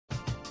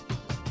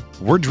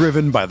We're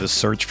driven by the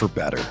search for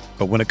better.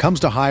 But when it comes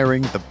to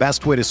hiring, the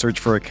best way to search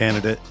for a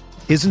candidate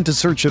isn't to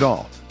search at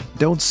all.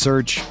 Don't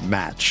search,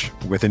 match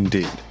with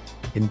Indeed.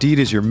 Indeed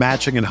is your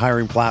matching and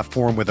hiring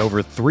platform with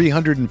over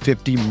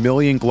 350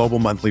 million global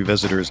monthly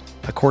visitors,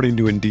 according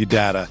to Indeed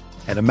data,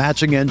 and a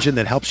matching engine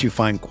that helps you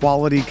find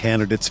quality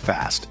candidates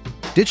fast.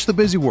 Ditch the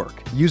busy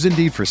work. Use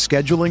Indeed for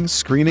scheduling,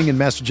 screening, and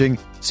messaging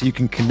so you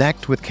can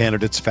connect with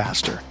candidates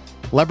faster.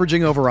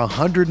 Leveraging over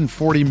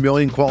 140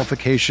 million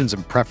qualifications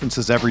and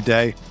preferences every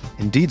day,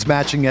 Indeed's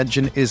matching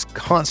engine is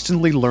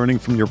constantly learning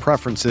from your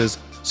preferences,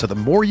 so the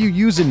more you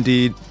use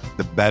Indeed,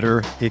 the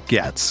better it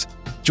gets.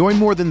 Join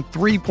more than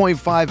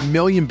 3.5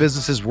 million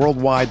businesses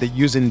worldwide that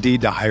use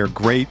Indeed to hire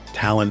great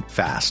talent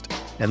fast.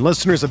 And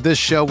listeners of this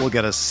show will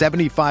get a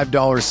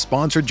 $75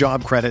 sponsored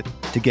job credit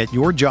to get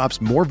your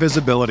jobs more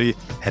visibility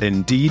at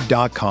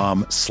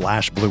Indeed.com/Blue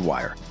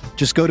Wire.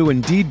 Just go to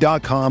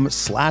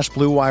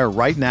Indeed.com/Blue Wire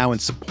right now and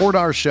support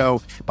our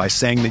show by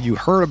saying that you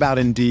heard about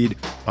Indeed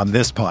on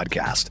this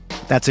podcast.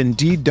 That's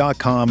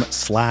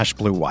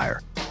Indeed.com/Blue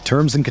Wire.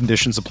 Terms and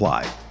conditions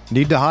apply.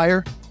 Need to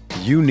hire?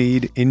 You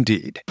need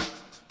Indeed.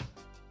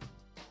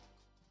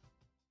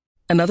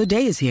 Another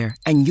day is here,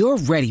 and you're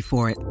ready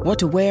for it. What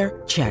to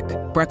wear? Check.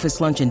 Breakfast,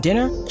 lunch, and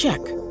dinner?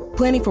 Check.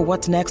 Planning for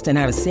what's next and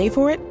how to save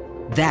for it?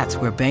 That's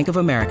where Bank of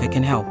America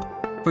can help.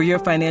 For your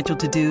financial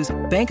to-dos,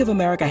 Bank of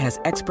America has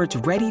experts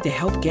ready to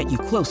help get you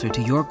closer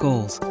to your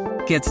goals.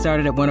 Get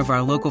started at one of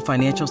our local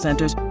financial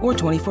centers or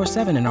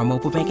 24/7 in our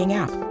mobile banking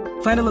app.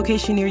 Find a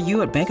location near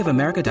you at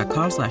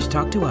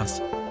bankofamerica.com/talktous.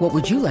 What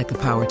would you like the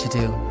power to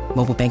do?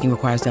 Mobile banking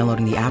requires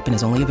downloading the app and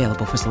is only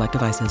available for select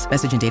devices.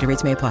 Message and data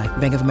rates may apply.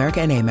 Bank of America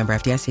N.A., member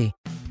FDIC.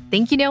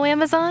 Think you know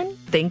Amazon?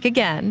 Think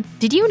again.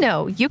 Did you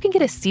know you can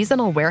get a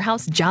seasonal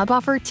warehouse job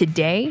offer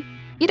today?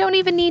 You don't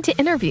even need to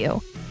interview.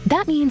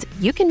 That means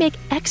you can make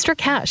extra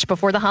cash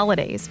before the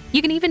holidays.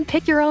 You can even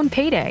pick your own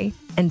payday.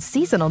 And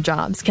seasonal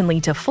jobs can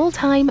lead to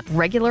full-time,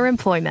 regular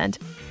employment.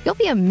 You'll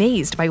be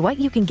amazed by what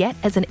you can get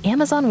as an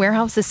Amazon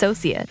warehouse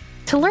associate.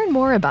 To learn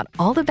more about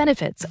all the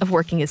benefits of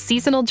working a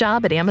seasonal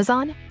job at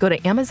Amazon, go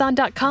to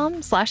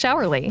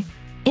amazon.com/hourly.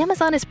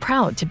 Amazon is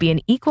proud to be an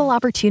equal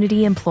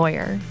opportunity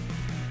employer.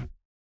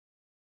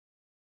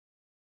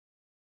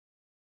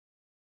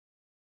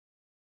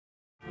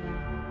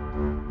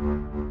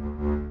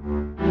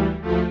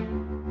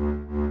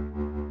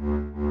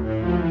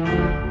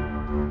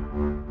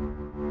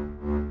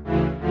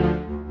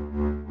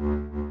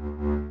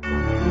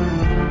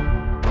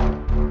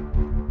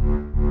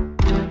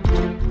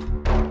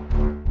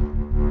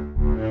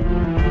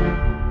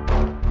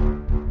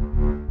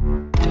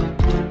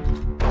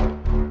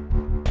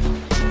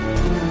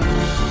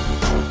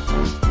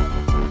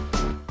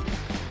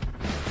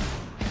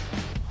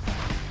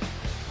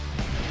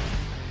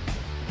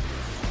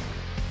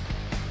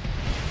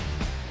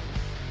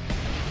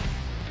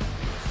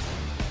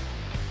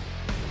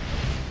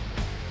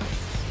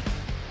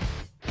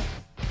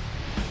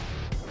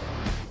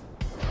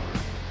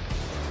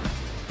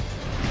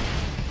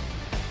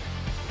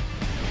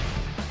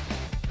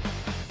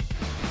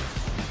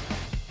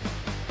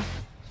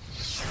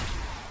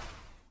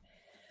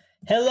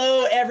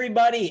 Hello,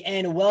 everybody,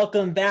 and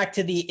welcome back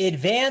to the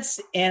Advanced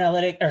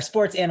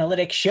Sports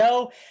Analytics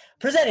Show,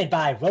 presented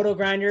by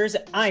RotoGrinders.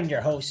 I'm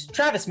your host,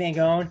 Travis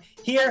Mangone,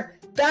 here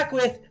back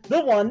with the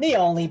one, the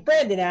only,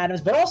 Brandon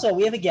Adams, but also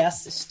we have a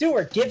guest,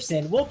 Stuart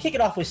Gibson. We'll kick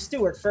it off with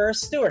Stuart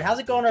first. Stuart, how's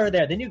it going over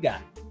there, the new guy?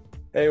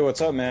 Hey,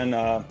 what's up, man?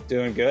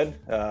 Doing good.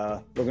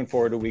 Looking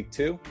forward to week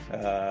 2.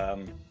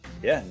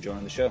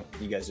 Enjoying the show.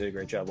 You guys did a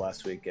great job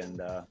last week, and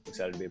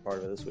excited to be a part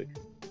of it this week.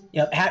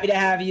 Yep, happy to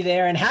have you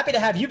there, and happy to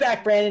have you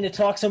back, Brandon, to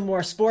talk some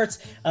more sports.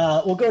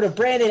 We'll go to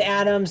Brandon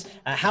Adams.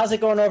 How's it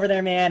going over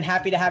there, man?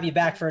 Happy to have you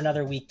back for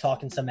another week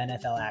talking some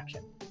NFL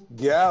action.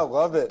 Yeah,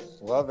 love it.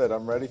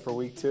 I'm ready for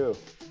week 2.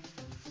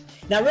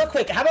 Now, real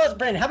quick, how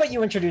about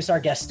you introduce our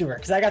guest, Stuart?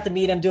 Because I got to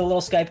meet him, do a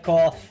little Skype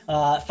call,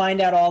 find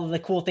out all of the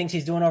cool things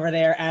he's doing over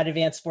there at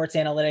Advanced Sports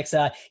Analytics.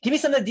 Give me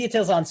some of the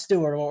details on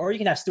Stuart, or you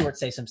can have Stuart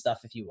say some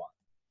stuff if you want.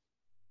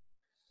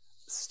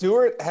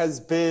 Stuart has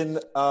been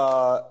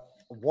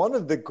one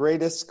of the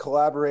greatest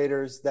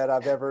collaborators that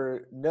I've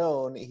ever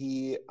known.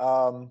 He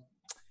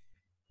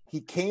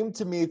came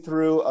to me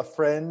through a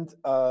friend,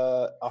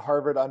 a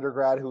Harvard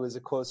undergrad who is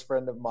a close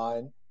friend of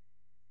mine.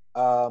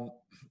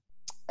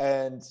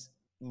 And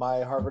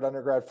my Harvard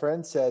undergrad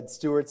friend said,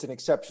 Stuart's an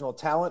exceptional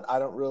talent. I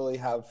don't really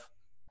have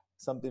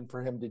something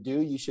for him to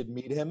do. You should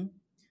meet him.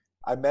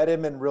 I met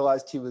him and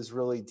realized he was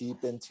really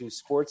deep into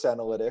sports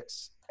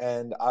analytics.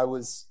 And I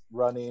was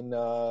running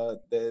the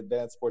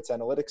Advanced Sports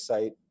Analytics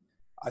site.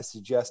 I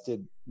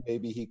suggested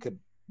maybe he could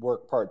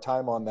work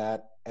part-time on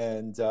that.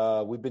 And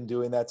we've been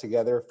doing that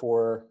together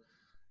for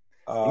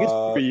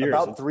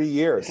about 3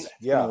 years. It's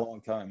yeah. been a long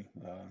time.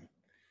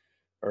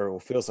 Or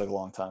it feels like a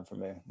long time for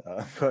me.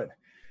 But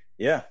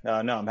yeah, no,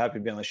 I'm happy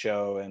to be on the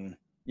show. And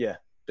yeah,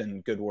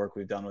 been good work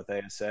we've done with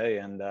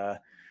ASA. And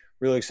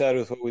really excited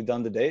with what we've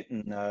done to date.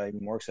 And even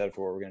more excited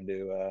for what we're going to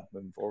do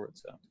moving forward.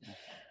 So yeah.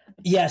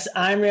 Yes,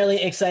 I'm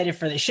really excited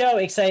for the show.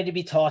 Excited to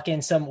be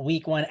talking some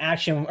week 1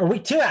 action or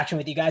week 2 action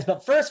with you guys.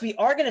 But first, we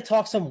are going to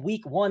talk some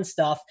week 1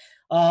 stuff.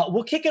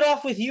 We'll kick it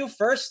off with you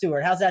first,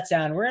 Stuart. How's that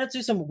sound? We're going to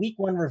do some week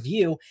 1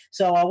 review.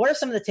 So what are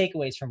some of the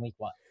takeaways from week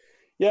 1?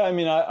 Yeah, I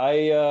mean,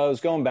 I was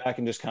going back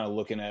and just kind of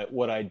looking at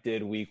what I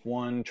did week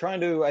 1,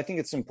 I think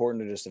it's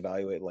important to just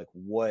evaluate like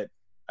what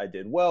I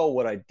did well,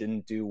 what I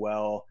didn't do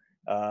well.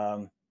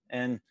 And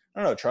I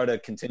don't know, try to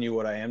continue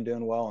what I am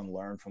doing well and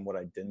learn from what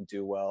I didn't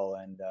do well.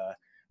 And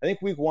I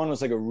think week 1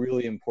 was like a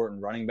really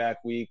important running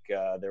back week.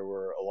 There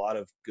were a lot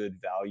of good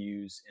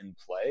values in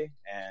play.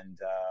 And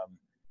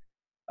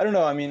I don't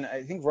know. I mean,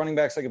 I think running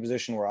back's like a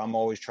position where I'm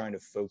always trying to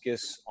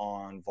focus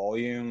on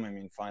volume. I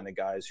mean, find the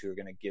guys who are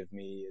going to give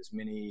me as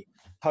many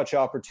touch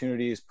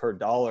opportunities per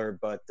dollar.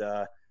 But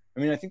I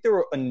mean, I think there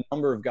were a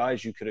number of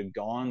guys you could have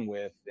gone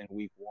with in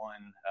week 1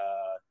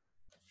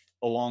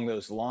 along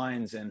those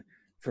lines. And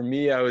for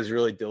me, I was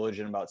really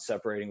diligent about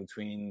separating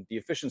between the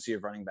efficiency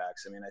of running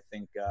backs. I mean, I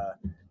think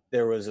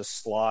there was a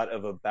slot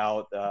of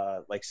about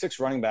like 6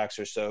 running backs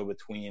or so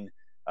between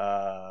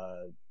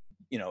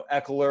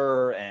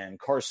Eckler and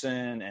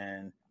Carson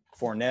and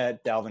Fournette,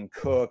 Dalvin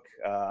Cook.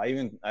 I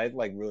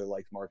really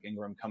liked Mark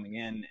Ingram coming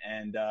in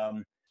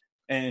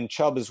and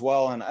Chubb as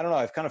well. And I don't know,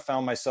 I've kind of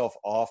found myself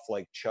off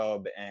like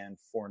Chubb and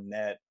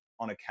Fournette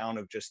on account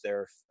of just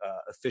their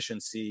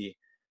efficiency,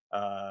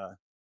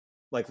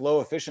 like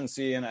low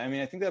efficiency. And I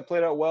mean, I think that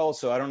played out well.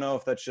 So I don't know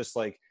if that's just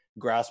like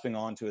grasping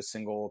onto a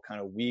single kind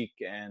of week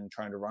and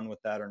trying to run with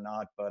that or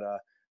not. But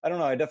I don't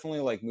know. I definitely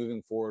like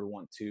moving forward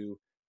want to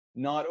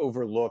not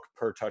overlook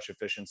per touch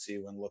efficiency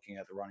when looking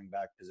at the running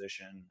back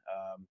position,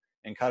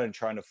 and kind of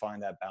trying to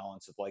find that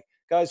balance of like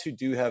guys who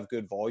do have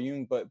good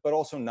volume, but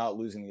also not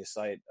losing the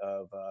sight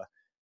of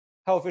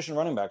how efficient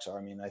running backs are.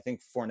 I mean, I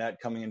think Fournette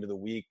coming into the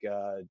week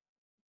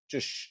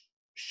just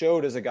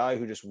showed as a guy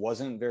who just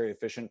wasn't very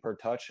efficient per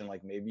touch, and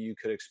like maybe you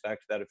could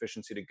expect that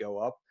efficiency to go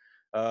up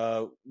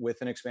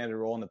with an expanded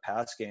role in the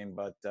pass game.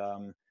 But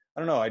I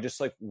don't know, I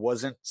just like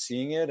wasn't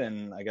seeing it,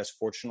 and I guess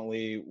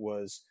fortunately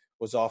was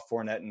off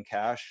Fournette and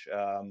cash.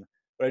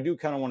 But I do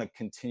kind of want to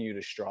continue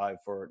to strive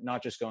for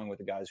not just going with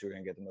the guys who are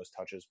going to get the most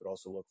touches, but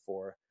also look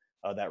for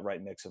that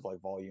right mix of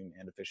like volume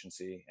and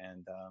efficiency.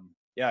 And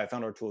I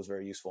found our tools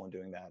very useful in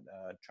doing that,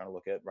 trying to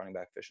look at running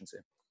back efficiency.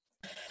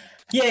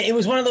 Yeah, it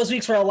was one of those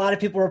weeks where a lot of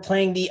people were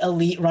playing the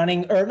elite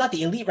running, or not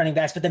the elite running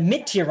backs, but the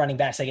mid-tier running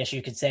backs, I guess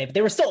you could say. But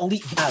they were still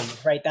elite value,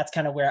 right? That's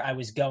kind of where I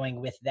was going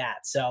with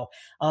that. So,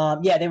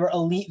 they were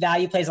elite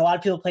value plays. A lot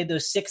of people played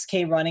those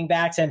 6K running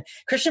backs. And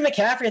Christian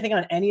McCaffrey, I think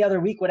on any other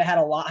week would have had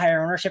a lot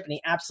higher ownership, and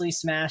he absolutely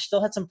smashed.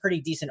 Still had some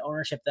pretty decent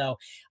ownership, though.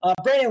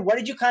 Brandon, what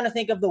did you kind of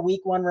think of the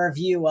week 1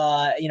 review?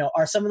 Are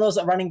some of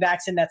those running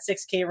backs in that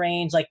 6K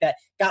range like that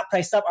got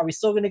priced up? Are we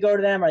still going to go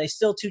to them? Are they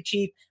still too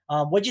cheap?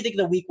 What do you think of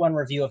the week 1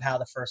 review of how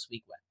the first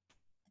week went?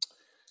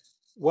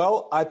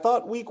 Well, I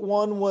thought week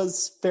 1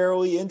 was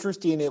fairly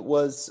interesting. It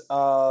was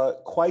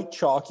quite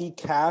chalky.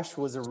 Cash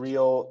was a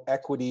real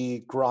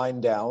equity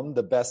grind down.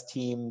 The best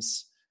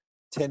teams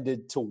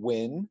tended to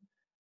win.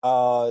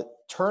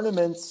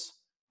 Tournaments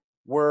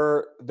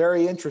were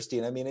very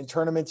interesting. I mean, in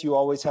tournaments, you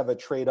always have a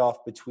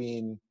trade-off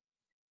between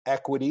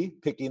equity,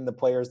 picking the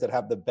players that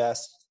have the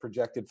best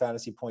projected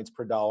fantasy points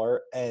per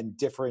dollar, and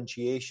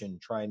differentiation,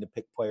 trying to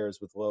pick players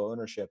with low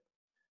ownership.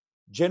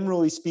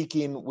 Generally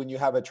speaking, when you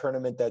have a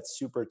tournament that's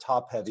super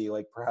top heavy,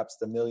 like perhaps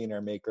the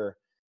Millionaire Maker,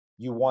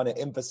 you want to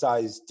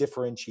emphasize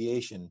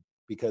differentiation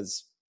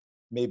because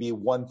maybe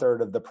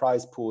 1/3 of the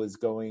prize pool is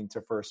going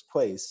to first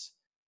place.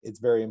 It's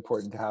very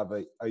important to have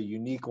a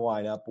unique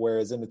lineup.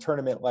 Whereas in a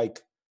tournament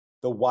like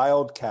the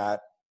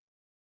Wildcat,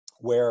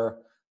 where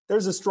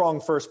there's a strong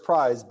first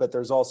prize, but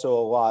there's also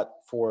a lot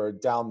for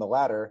down the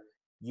ladder,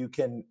 you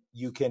can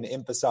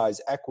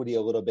emphasize equity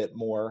a little bit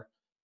more.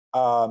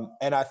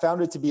 And I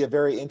found it to be a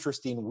very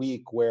interesting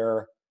week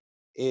where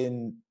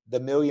in the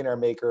Millionaire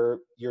Maker,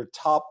 your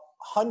top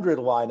 100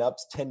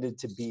 lineups tended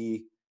to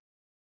be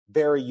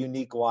very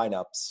unique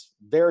lineups,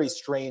 very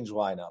strange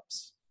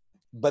lineups.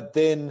 But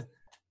then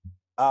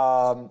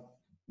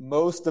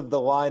most of the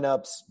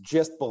lineups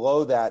just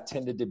below that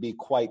tended to be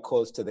quite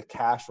close to the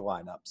cash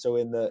lineup. So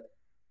in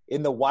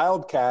the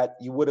Wildcat,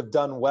 you would have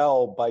done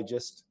well by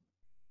just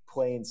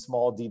playing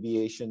small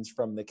deviations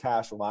from the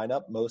cash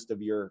lineup. Most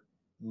of your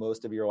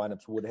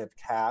lineups would have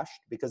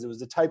cashed because it was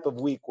the type of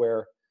week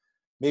where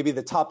maybe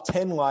the top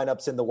 10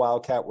 lineups in the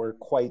Wildcat were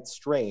quite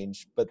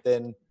strange, but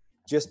then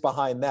just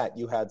behind that,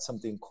 you had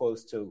something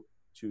close to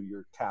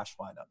your cash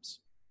lineups.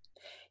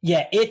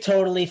 Yeah, it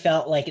totally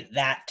felt like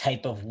that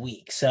type of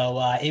week.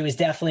 So it was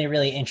definitely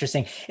really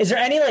interesting. Is there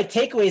any like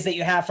takeaways that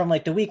you have from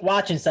like the week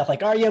watching stuff?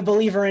 Like, are you a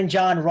believer in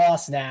John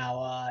Ross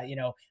now?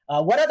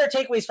 What other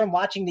takeaways from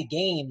watching the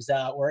games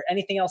or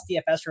anything else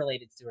DFS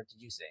related to it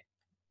did you see?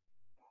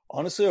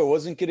 Honestly, I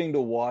wasn't getting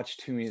to watch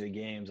too many of the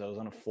games. I was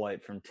on a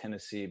flight from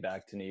Tennessee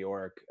back to New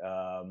York.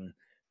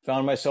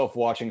 Found myself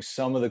watching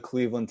some of the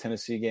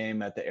Cleveland-Tennessee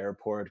game at the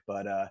airport.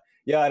 But, I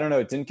don't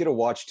know. Didn't get to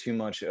watch too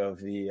much of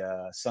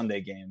the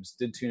Sunday games.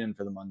 Did tune in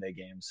for the Monday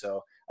games.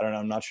 So, I don't know.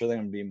 I'm not sure they're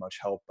going to be much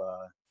help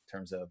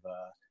terms of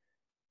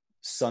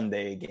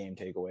Sunday game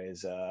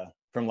takeaways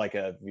from like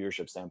a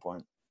viewership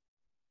standpoint.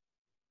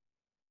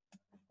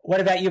 What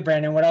about you,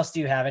 Brandon? What else do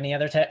you have? Any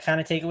other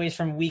kind of takeaways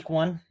from week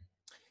one?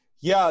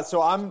 Yeah,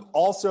 so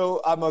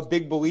I'm a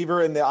big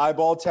believer in the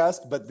eyeball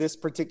test, but this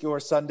particular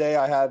Sunday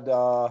I had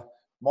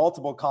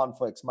multiple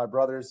conflicts. My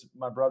brother's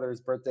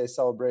birthday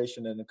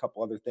celebration and a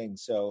couple other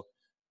things. So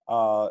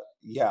I'm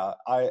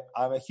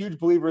a huge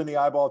believer in the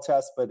eyeball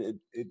test, but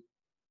it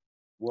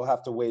we'll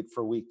have to wait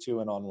for week 2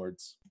 and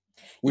onwards.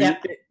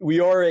 We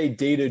are a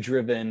data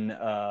driven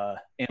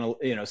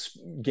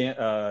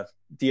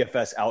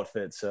DFS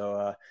outfit,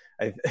 so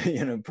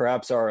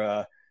perhaps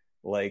our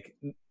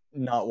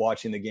not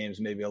watching the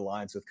games maybe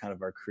aligns with kind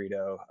of our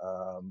credo,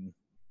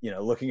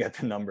 looking at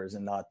the numbers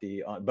and not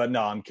but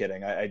no, I'm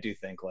kidding. I do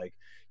think watching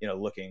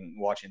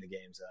the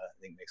games, I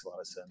think makes a lot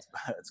of sense,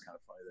 but it's kind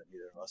of funny that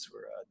neither of us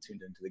were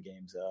tuned into the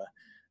games.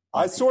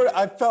 I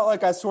felt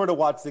like I sort of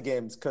watched the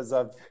games because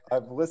I've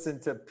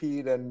listened to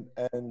Pete and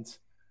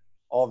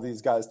all of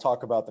these guys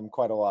talk about them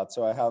quite a lot.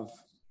 So I have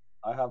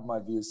my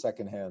views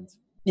secondhand.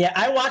 Yeah,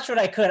 I watched what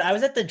I could. I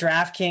was at the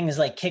DraftKings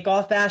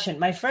kickoff bash, and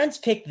my friends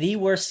picked the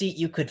worst seat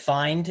you could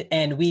find,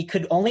 and we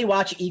could only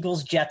watch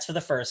Eagles Jets for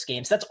the first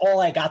game. So that's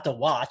all I got to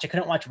watch. I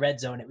couldn't watch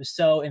Red Zone. It was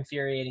so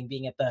infuriating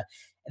being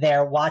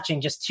there watching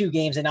just 2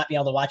 games and not being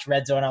able to watch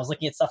Red Zone. I was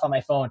looking at stuff on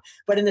my phone.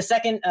 But in the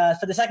second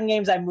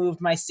games, I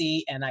moved my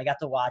seat and I got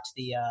to watch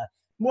the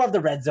more of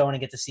the Red Zone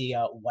and get to see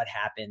what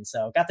happened.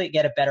 So got to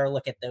get a better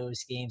look at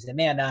those games. And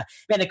man,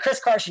 the Chris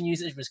Carson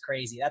usage was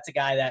crazy. That's a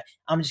guy that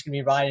I'm just going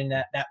to be riding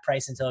that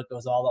price until it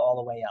goes all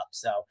the way up.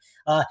 So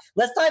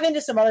let's dive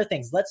into some other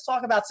things. Let's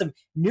talk about some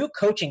new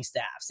coaching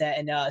staffs.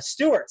 And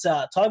Stuart,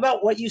 talk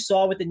about what you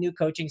saw with the new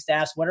coaching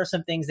staffs. What are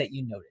some things that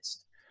you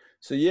noticed?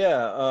 So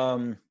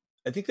I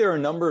think there are a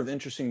number of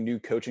interesting new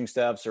coaching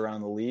staffs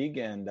around the league,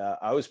 and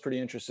I was pretty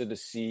interested to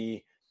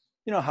see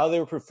how they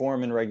would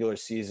perform in regular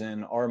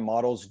season. Our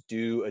models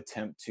do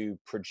attempt to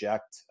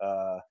project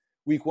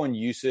week 1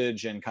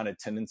 usage and kind of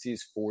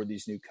tendencies for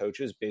these new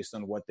coaches based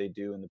on what they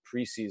do in the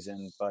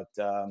preseason. But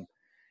I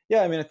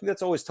think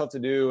that's always tough to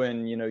do.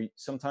 And,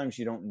 sometimes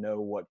you don't know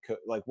what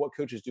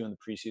coaches do in the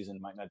preseason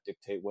might not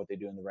dictate what they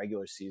do in the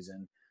regular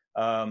season.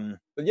 I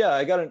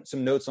got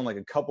some notes on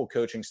a couple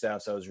coaching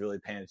staffs I was really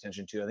paying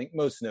attention to. I think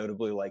most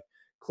notably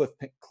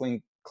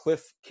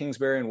Cliff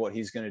Kingsbury and what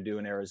he's going to do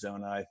in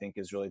Arizona, I think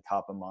is really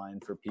top of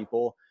mind for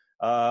people.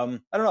 I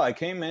don't know. I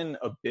came in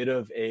a bit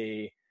of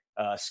a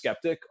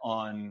skeptic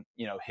on,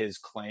 his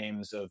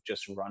claims of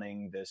just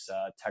running this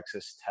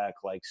Texas Tech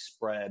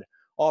spread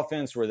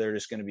offense where they're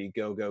just going to be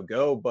go, go,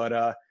 go. But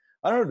I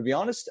don't know, to be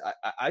honest,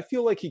 I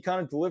feel like he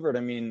kind of delivered. I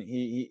mean,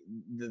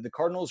 the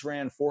Cardinals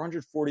ran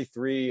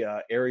 443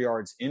 air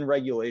yards in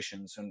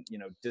regulation. So,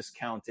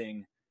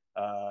 discounting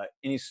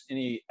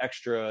any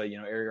extra,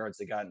 air yards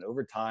they got in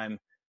overtime.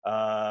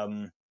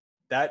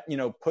 That,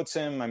 puts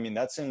him,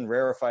 that's in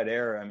rarefied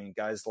air. I mean,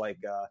 guys like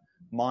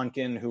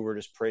Monken, who we're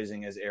just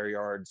praising as air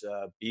yards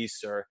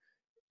beasts, are,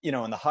 in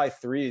the high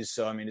 3s.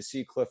 So, to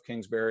see Cliff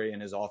Kingsbury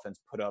and his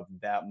offense put up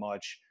that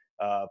much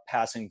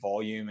passing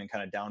volume and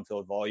kind of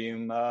downfield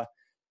volume,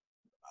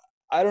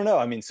 I don't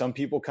know. Some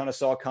people kind of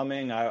saw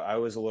coming. I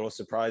was a little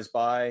surprised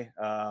by.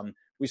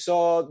 We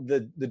saw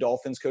the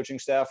Dolphins coaching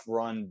staff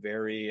run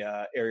very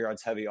air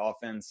yards heavy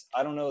offense.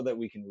 I don't know that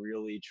we can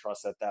really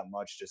trust that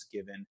much, just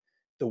given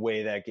the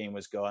way that game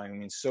was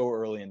going. So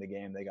early in the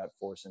game, they got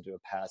forced into a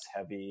pass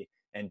heavy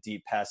and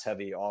deep pass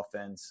heavy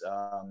offense.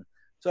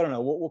 So I don't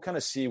know. We'll kind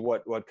of see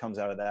what comes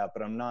out of that,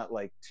 but I'm not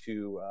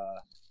too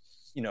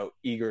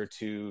eager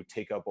to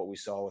take up what we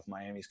saw with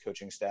Miami's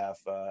coaching staff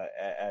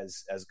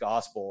as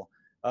gospel.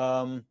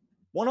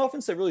 One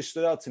offense that really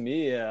stood out to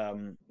me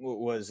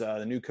was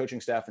the new coaching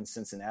staff in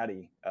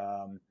Cincinnati.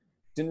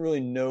 Didn't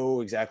really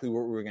know exactly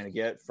what we were going to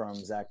get from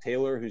Zach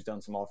Taylor, who's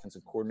done some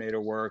offensive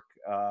coordinator work,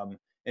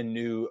 and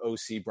new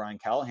OC Brian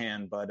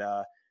Callahan, but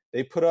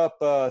they put up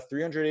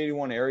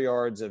 381 air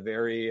yards, a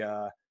very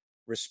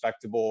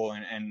respectable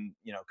and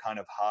kind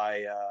of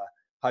high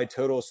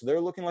total. So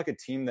they're looking like a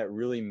team that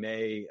really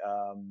may,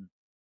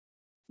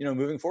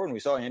 moving forward. And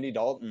we saw Andy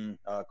Dalton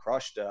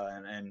crushed,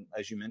 and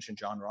as you mentioned,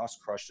 John Ross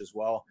crushed as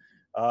well.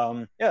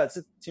 It's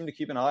a team to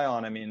keep an eye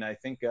on. I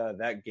think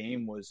that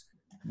game was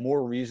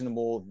more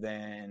reasonable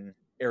than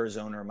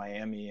Arizona or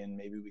Miami, and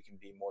maybe we can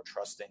be more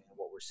trusting in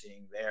what we're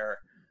seeing there.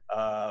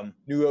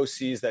 New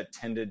OCs that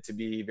tended to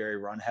be very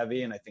run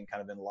heavy, and I think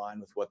kind of in line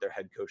with what their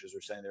head coaches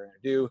were saying they're going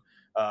to do.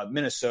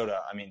 Minnesota,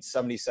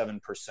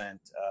 77%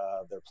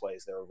 of their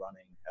plays they were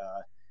running,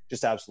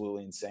 just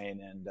absolutely insane.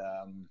 And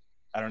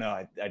I don't know.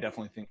 I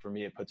definitely think for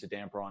me, it puts a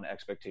damper on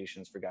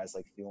expectations for guys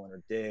like Thielen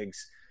or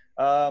Diggs.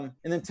 And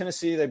then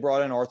Tennessee, they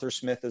brought in Arthur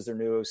Smith as their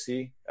new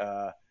OC.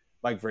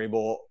 Mike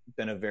Vrabel,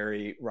 been a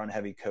very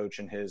run-heavy coach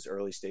in his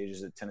early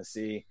stages at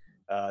Tennessee.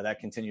 That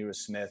continued with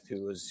Smith,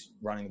 who was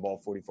running the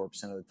ball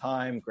 44% of the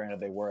time. Granted,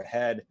 they were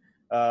ahead.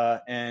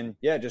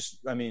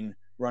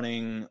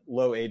 Running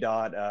low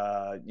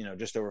ADOT,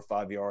 just over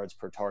 5 yards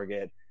per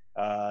target.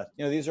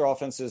 These are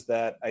offenses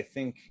that I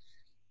think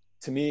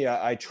to me,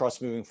 I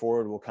trust moving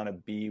forward will kind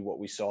of be what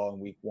we saw in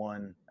week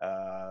one.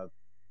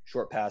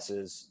 Short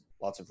passes,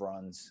 lots of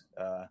runs.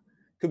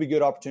 Could be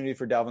good opportunity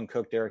for Dalvin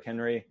Cook, Derrick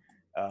Henry.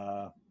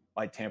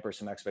 Might tamper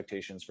some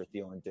expectations for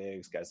Thielen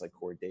Diggs, guys like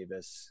Corey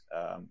Davis,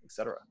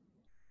 etc.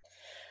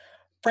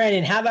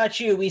 Brandon, how about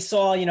you? We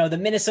saw, the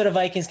Minnesota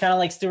Vikings, kind of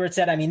like Stuart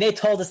said, I mean, they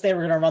told us they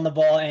were going to run the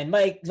ball, and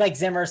Mike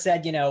Zimmer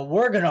said,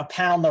 we're going to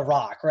pound the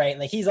rock, right?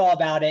 Like, he's all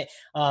about it.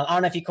 I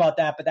don't know if you caught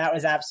that, but that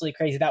was absolutely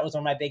crazy. That was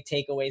one of my big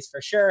takeaways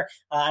for sure.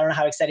 I don't know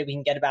how excited we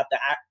can get about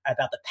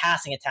the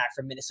passing attack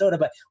from Minnesota,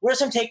 but what are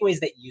some takeaways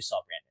that you saw,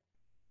 Brandon?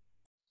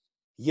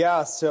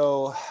 Yeah,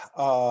 so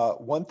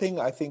one thing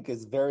I think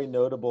is very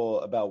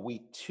notable about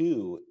week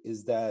 2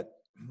 is that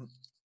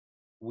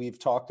we've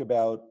talked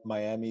about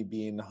Miami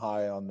being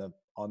high on the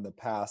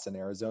pass and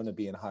Arizona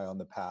being high on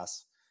the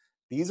pass.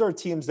 These are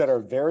teams that are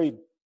very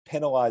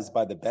penalized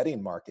by the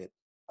betting market.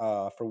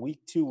 For week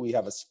 2, we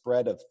have a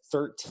spread of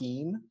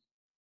 13,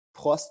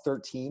 plus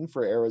 13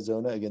 for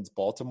Arizona against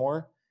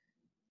Baltimore,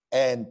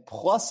 and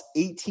plus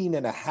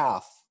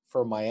 18.5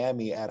 for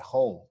Miami at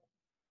home.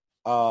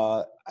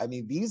 I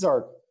mean, these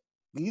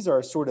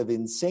are sort of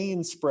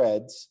insane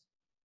spreads.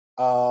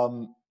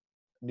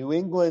 New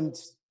England,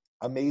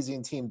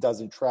 amazing team,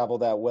 doesn't travel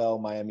that well.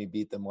 Miami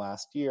beat them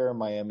last year.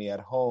 Miami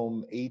at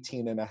home,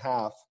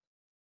 18.5,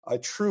 a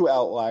true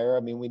outlier.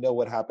 I mean, we know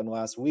what happened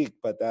last week,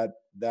 but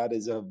that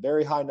is a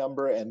very high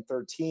number, and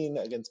 13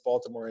 against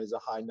Baltimore is a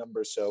high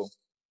number. So,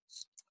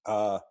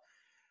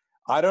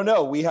 I don't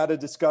know. We had a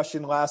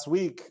discussion last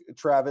week,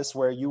 Travis,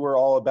 where you were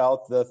all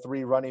about the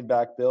 3 running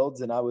back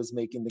builds, and I was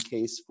making the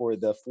case for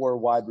the 4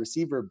 wide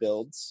receiver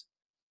builds.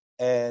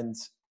 And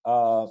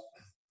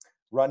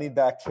running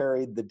back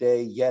carried the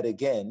day yet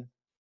again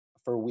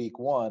for week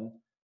 1.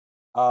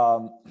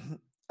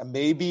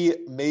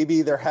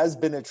 Maybe there has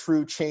been a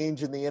true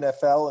change in the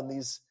NFL,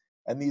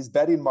 and these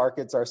betting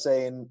markets are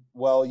saying,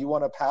 well, you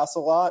want to pass a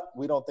lot?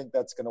 We don't think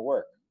that's going to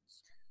work.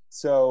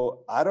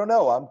 So I don't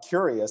know. I'm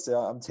curious.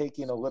 I'm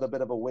taking a little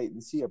bit of a wait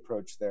and see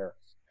approach there.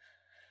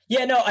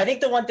 Yeah, no, I think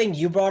the one thing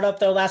you brought up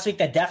though last week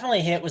that definitely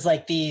hit was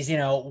like these,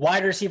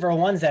 wide receiver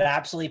ones that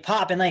absolutely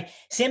pop. And like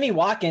Sammy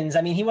Watkins,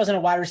 I mean, he wasn't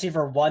a wide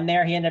receiver 1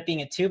 there. He ended up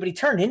being a 2, but he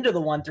turned into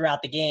the 1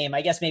 throughout the game.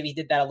 I guess maybe he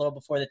did that a little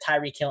before the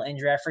Tyreek Hill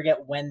injury. I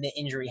forget when the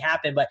injury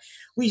happened, but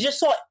we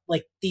just saw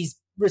like these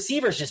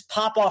receivers just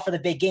pop off for the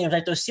big games,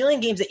 like those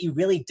ceiling games that you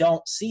really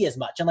don't see as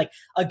much. And like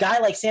a guy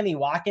like Sammy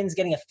Watkins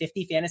getting a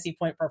 50 fantasy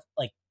point per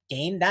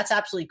game, that's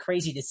absolutely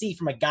crazy to see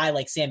from a guy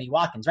like Sammy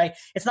Watkins, right?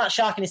 It's not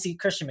shocking to see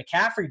Christian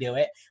McCaffrey do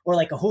it or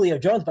like a Julio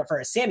Jones, but for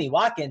a Sammy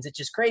Watkins, it's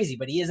just crazy.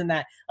 But he is in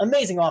that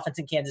amazing offense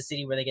in Kansas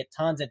City where they get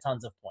tons and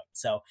tons of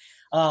points. So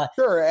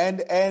sure.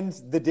 And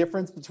the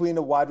difference between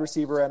a wide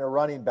receiver and a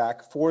running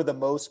back for the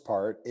most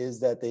part is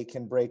that they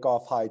can break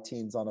off high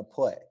teens on a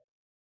play.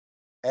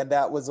 And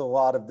that was a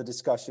lot of the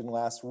discussion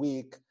last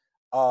week.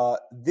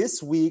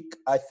 This week,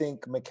 I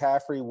think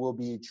McCaffrey will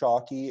be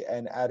chalky,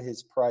 and at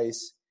his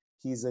price,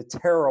 he's a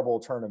terrible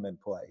tournament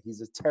play.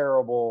 He's a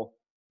terrible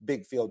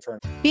big field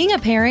tournament. Being a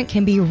parent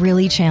can be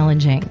really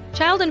challenging.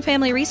 Child and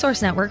Family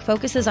Resource Network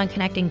focuses on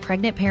connecting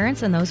pregnant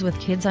parents and those with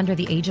kids under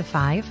the age of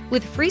 5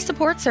 with free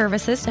support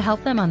services to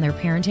help them on their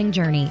parenting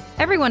journey.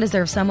 Everyone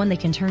deserves someone they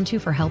can turn to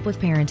for help with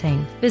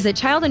parenting. Visit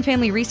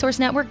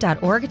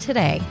childandfamilyresourcenetwork.org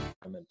today.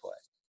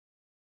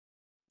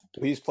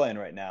 He's playing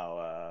right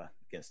now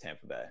against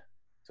Tampa Bay,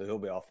 so he'll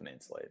be off the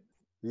main slate.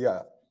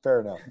 Yeah,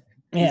 fair enough.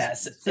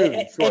 Yes,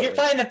 if you're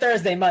playing the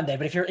Thursday, Monday,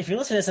 but if you're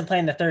listening to this and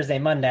playing the Thursday,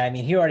 Monday, I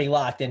mean, he already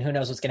locked in. Who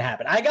knows what's going to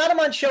happen? I got him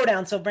on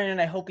Showdown, so Brandon,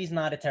 I hope he's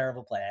not a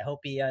terrible play. I hope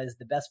he is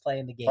the best play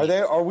in the game.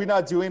 Are we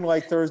not doing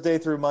like Thursday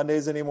through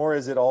Mondays anymore?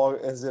 Is it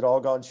all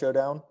gone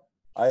Showdown?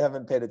 I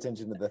haven't paid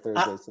attention to the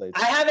Thursday slate.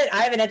 I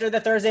haven't entered the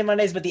Thursday,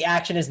 Mondays, but the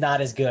action is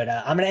not as good.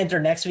 I'm going to enter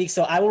next week,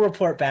 so I will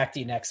report back to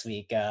you next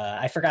week.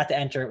 I forgot to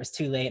enter. It was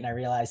too late, and I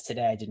realized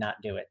today I did not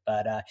do it.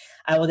 But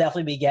I will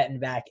definitely be getting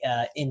back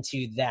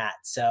into that.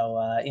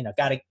 So,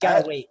 gotta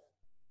wait.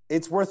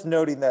 It's worth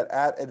noting that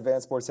at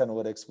Advanced Sports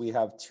Analytics, we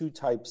have 2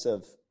 types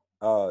of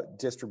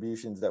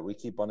distributions that we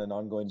keep on an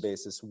ongoing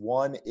basis.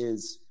 One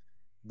is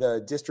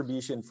the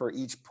distribution for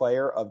each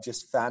player of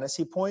just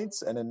fantasy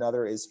points, and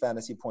another is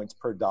fantasy points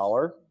per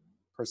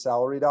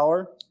salary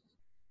dollar.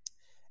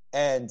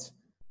 And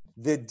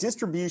the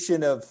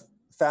distribution of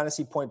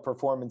fantasy point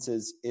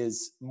performances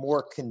is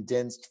more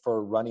condensed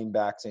for running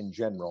backs in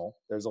general.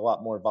 There's a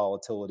lot more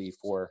volatility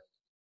for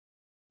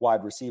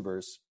wide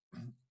receivers.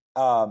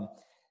 And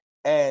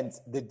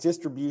the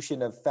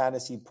distribution of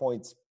fantasy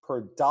points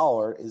per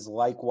dollar is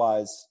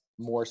likewise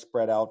more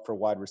spread out for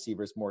wide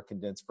receivers, more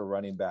condensed for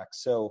running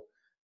backs. So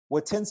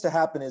what tends to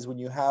happen is when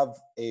you have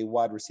a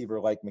wide receiver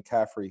like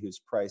McCaffrey, who's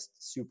priced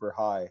super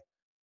high,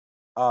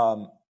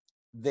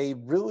 they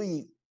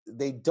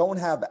don't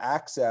have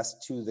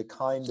access to the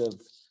kind of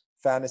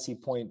fantasy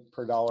point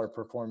per dollar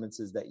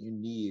performances that you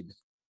need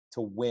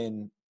to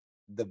win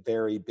the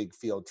very big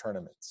field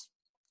tournaments.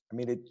 I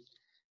mean,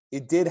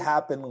 it did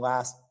happen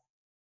last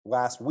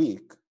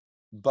week,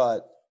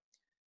 but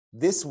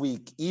this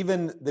week,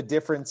 even the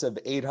difference of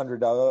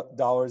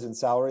 $800 in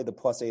salary, the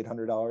plus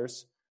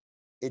 $800,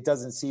 it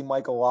doesn't seem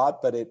like a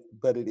lot, but it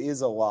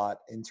is a lot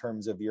in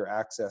terms of your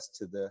access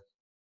to the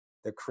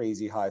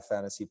crazy high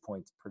fantasy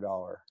points per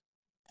dollar.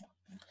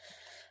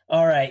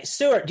 All right,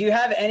 Stuart, do you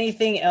have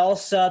anything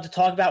else to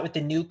talk about with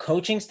the new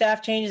coaching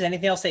staff changes?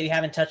 Anything else that you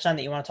haven't touched on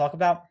that you want to talk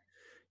about?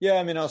 Yeah,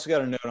 I mean, I also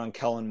got a note on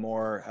Kellen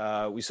Moore.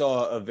 We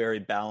saw a very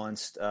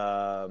balanced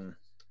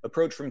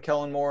approach from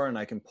Kellen Moore, and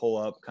I can pull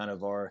up kind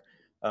of our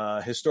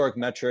historic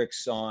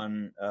metrics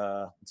on,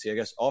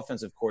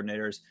 offensive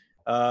coordinators.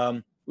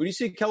 Would you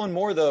see Kellen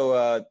Moore,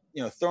 though,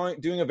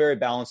 doing a very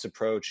balanced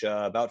approach,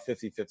 about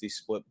 50-50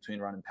 split between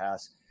run and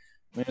pass?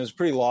 I mean, it was a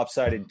pretty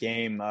lopsided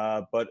game,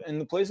 but in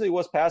the places that he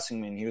was passing,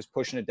 I mean, he was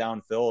pushing it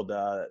downfield.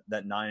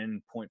 That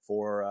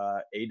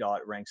 9.4 ADOT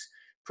ranks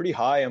pretty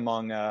high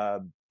among,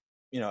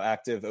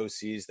 active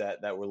OCs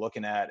that we're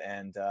looking at.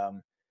 And,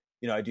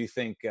 I do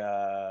think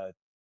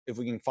if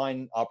we can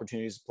find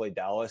opportunities to play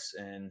Dallas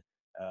in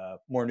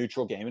more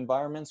neutral game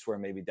environments where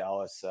maybe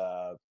Dallas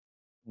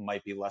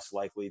might be less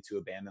likely to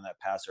abandon that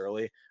pass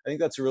early, I think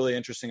that's a really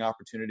interesting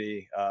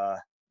opportunity. A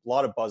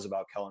lot of buzz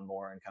about Kellen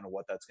Moore and kind of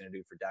what that's going to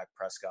do for Dak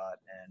Prescott,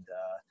 and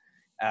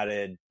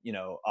added,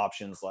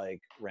 options like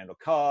Randall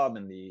Cobb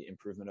and the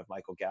improvement of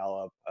Michael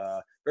Gallup.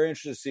 Very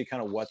interested to see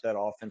kind of what that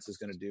offense is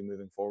going to do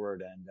moving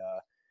forward. And,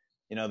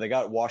 they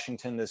got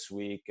Washington this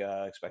week,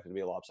 expected to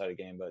be a lopsided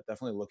game, but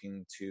definitely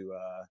looking to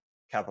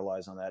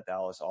capitalize on that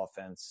Dallas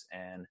offense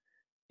and,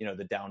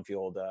 the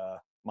downfield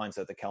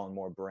mindset that Kellen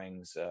Moore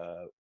brings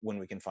when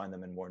we can find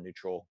them in more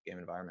neutral game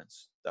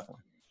environments.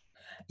 Definitely.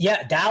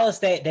 Yeah, Dallas,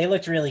 they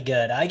looked really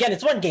good. Again,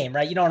 it's one game,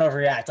 right? You don't want to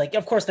overreact. Like,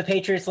 of course, the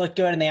Patriots look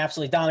good and they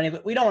absolutely dominate,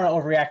 but we don't want to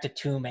overreact to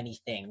too many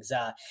things.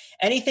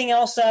 Anything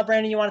else,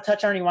 Brandon, you want to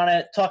touch on? Or you want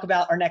to talk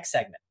about our next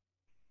segment?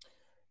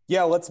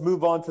 Yeah, let's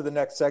move on to the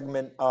next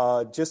segment.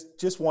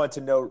 Just wanted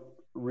to note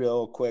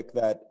real quick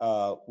that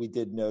we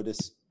did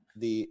notice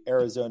the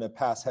Arizona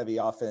pass-heavy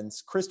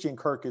offense. Christian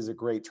Kirk is a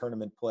great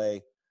tournament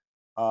play.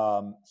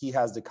 He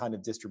has the kind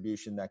of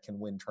distribution that can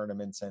win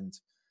tournaments, and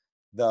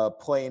the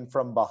playing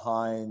from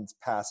behind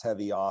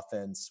pass-heavy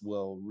offense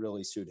will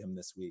really suit him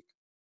this week.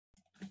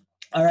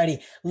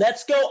 Alrighty,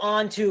 let's go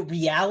on to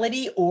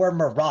reality or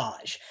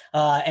mirage.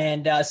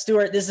 And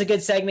Stuart, this is a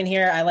good segment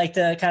here. I like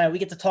to we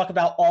get to talk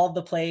about all of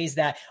the plays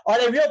that, are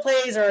they real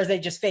plays or are they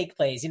just fake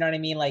plays? You know what I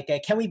mean? Like,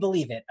 can we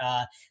believe it?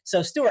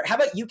 So Stuart, how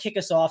about you kick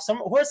us off?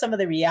 Who are some of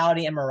the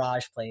reality and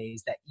mirage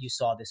plays that you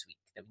saw this week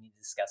that we need to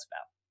discuss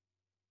about?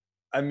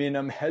 I mean,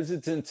 I'm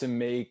hesitant to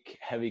make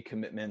heavy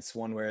commitments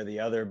one way or the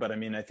other, but I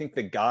mean, I think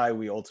the guy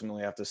we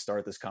ultimately have to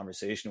start this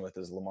conversation with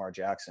is Lamar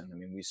Jackson. I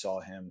mean, we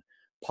saw him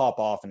pop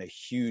off in a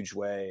huge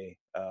way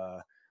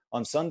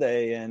on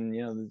Sunday,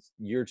 and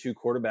year two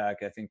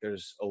quarterback, I think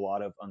there's a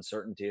lot of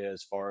uncertainty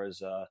as far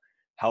as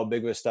how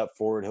big of a step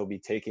forward he'll be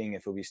taking,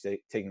 if he'll be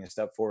taking a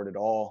step forward at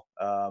all.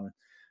 I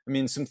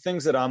mean, some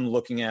things that I'm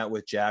looking at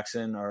with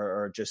Jackson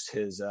are just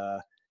his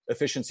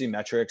efficiency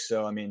metrics.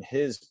 So, I mean,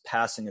 his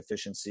passing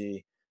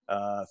efficiency,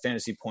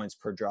 fantasy points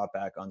per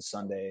dropback on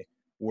Sunday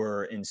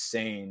were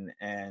insane.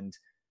 And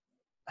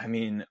I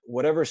mean,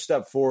 whatever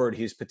step forward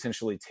he's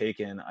potentially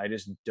taken, I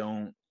just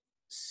don't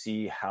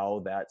see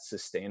how that's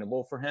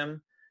sustainable for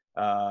him.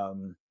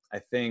 I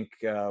think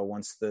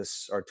once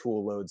our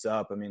tool loads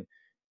up, I mean,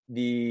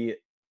 the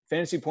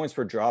fantasy points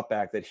per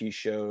dropback that he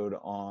showed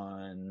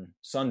on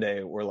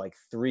Sunday were like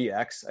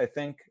 3x, I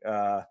think,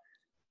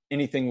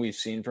 anything we've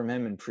seen from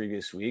him in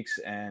previous weeks.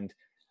 And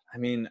I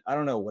mean, I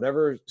don't know,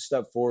 whatever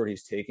step forward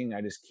he's taking,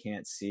 I just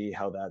can't see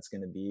how that's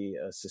going to be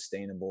a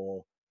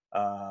sustainable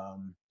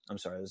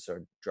this is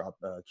our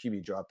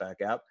QB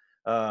dropback app.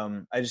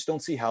 I just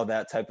don't see how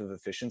that type of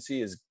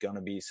efficiency is going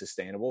to be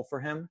sustainable for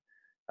him.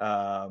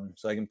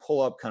 So I can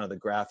pull up kind of the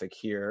graphic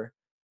here,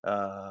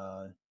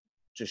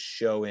 just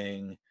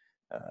showing,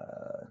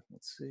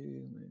 let's see,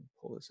 let me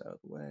pull this out of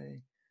the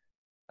way.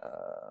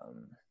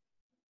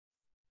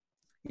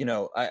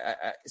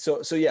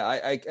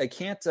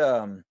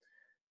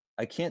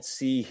 I can't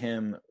see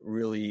him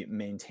really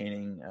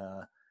maintaining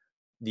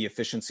the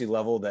efficiency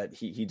level that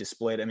he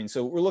displayed. I mean,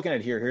 so we're looking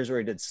at here's where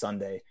he did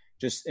Sunday,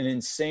 just an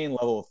insane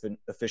level of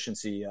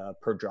efficiency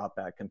per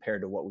dropback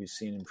compared to what we've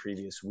seen in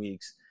previous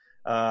weeks.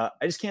 I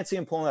just can't see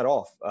him pulling that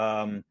off.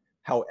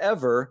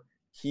 However,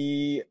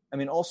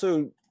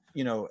 also,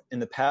 in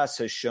the past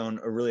has shown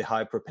a really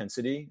high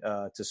propensity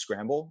to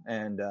scramble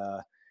and,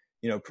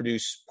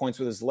 produce points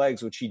with his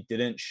legs, which he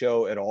didn't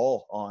show at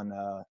all on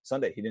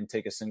Sunday. He didn't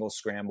take a single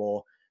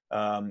scramble.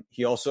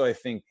 He also, I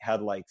think,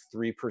 had like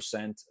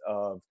 3%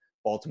 of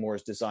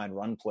Baltimore's design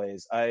run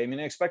plays. I mean,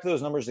 I expect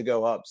those numbers to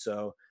go up.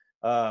 So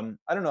I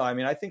don't know. I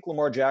mean, I think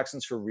Lamar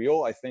Jackson's for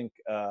real. I think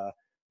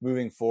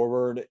moving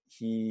forward,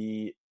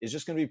 he is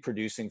just going to be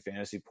producing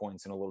fantasy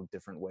points in a little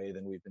different way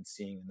than we've been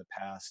seeing in the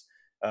past,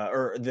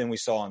 or than we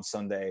saw on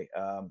Sunday.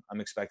 I'm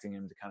expecting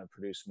him to kind of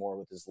produce more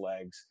with his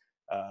legs,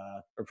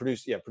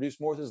 produce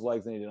more with his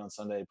legs than he did on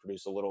Sunday,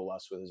 produce a little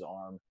less with his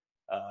arm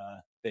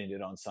than he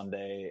did on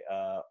Sunday.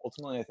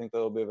 Ultimately, I think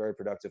that'll be a very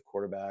productive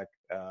quarterback.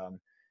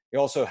 he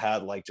also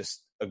had like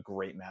just a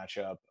great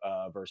matchup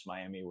versus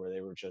Miami where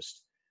they were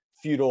just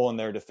futile in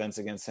their defense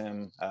against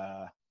him.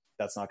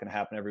 That's not going to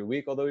happen every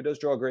week, although he does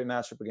draw a great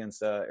matchup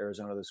against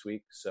Arizona this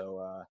week.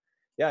 So,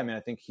 yeah, I mean, I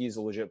think he's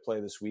a legit play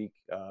this week.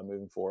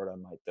 Moving forward, I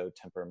might, though,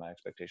 temper my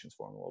expectations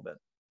for him a little bit.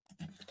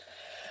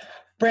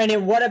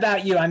 Brandon, what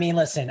about you? I mean,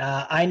 listen,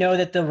 I know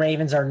that the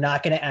Ravens are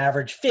not going to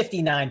average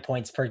 59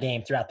 points per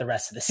game throughout the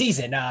rest of the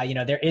season.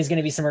 There is going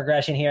to be some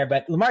regression here,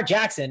 but Lamar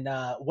Jackson,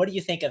 what do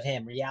you think of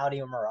him?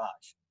 Reality or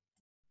mirage?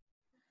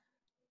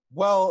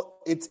 Well,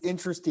 it's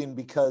interesting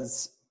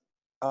because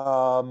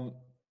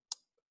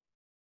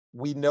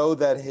we know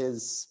that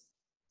his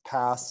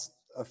pass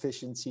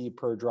efficiency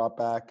per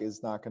dropback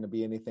is not going to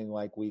be anything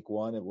like week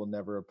one. It will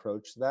never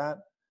approach that.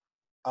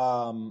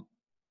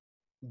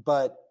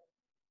 But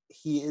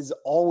he is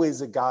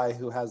always a guy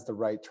who has the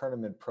right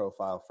tournament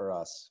profile for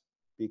us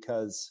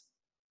because,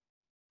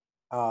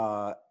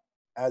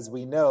 as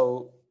we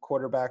know,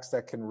 quarterbacks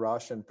that can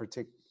rush and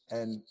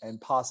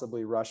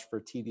possibly rush for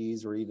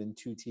TDs or even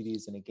 2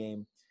 TDs in a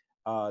game,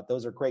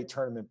 those are great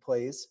tournament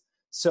plays.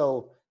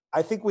 So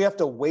I think we have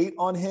to wait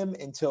on him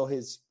until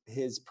his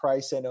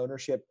price and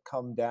ownership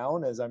come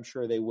down, as I'm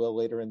sure they will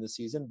later in the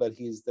season. But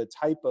he's the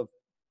type of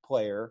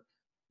player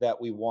that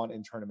we want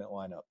in tournament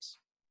lineups.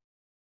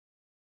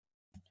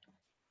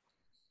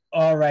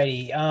 All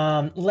righty.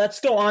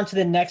 Let's go on to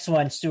the next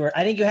one, Stuart.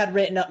 I think you had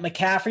written up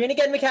McCaffrey. And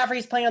again,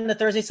 McCaffrey's playing on the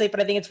Thursday slate, but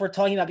I think it's worth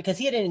talking about because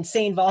he had an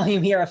insane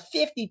volume here of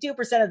 52%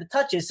 of the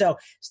touches. So,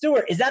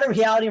 Stuart, is that a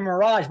reality or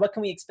mirage? What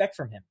can we expect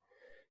from him?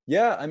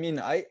 Yeah, I mean,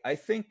 I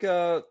think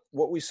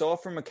what we saw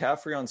from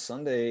McCaffrey on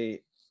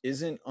Sunday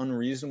isn't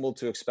unreasonable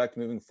to expect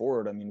moving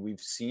forward. I mean, we've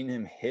seen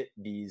him hit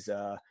these,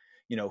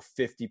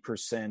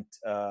 50%,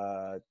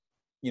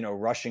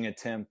 rushing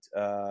attempt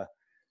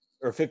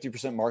or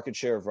 50% market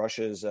share of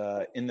rushes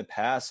in the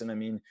past. And I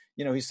mean,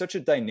 he's such a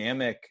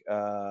dynamic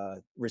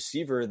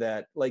receiver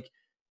that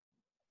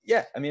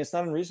it's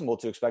not unreasonable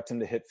to expect him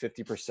to hit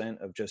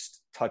 50% of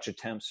just touch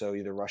attempts. So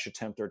either rush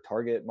attempt or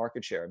target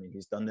market share. I mean,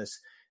 he's done this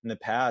in the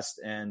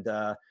past. And,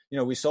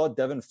 we saw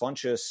Devin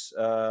Funchess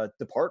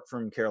depart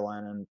from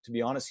Carolina. And to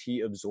be honest, he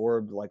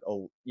absorbed like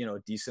a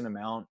decent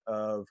amount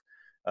of,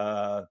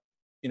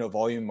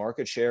 volume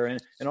market share. And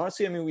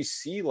honestly, I mean, we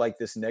see like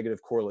this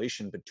negative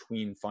correlation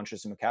between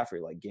Funchess and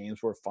McCaffrey, like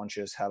games where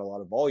Funchess had a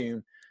lot of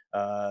volume,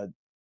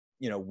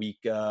 week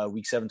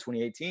 7,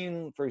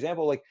 2018, for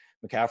example, like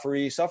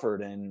McCaffrey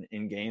suffered. And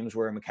in games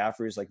where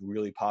McCaffrey is like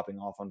really popping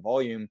off on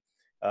volume,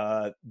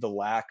 the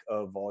lack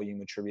of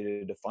volume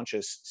attributed to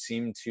Funchess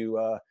seemed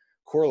to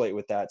correlate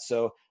with that.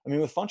 So, I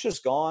mean, with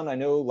Funchess gone, I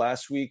know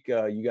last week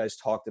you guys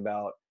talked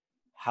about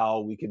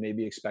how we could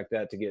maybe expect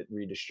that to get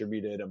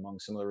redistributed among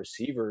some of the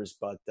receivers.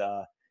 But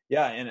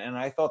and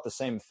I thought the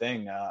same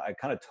thing. I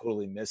kind of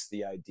totally missed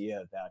the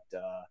idea that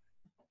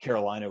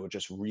Carolina would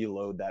just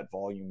reload that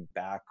volume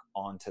back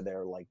onto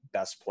their like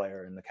best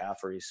player in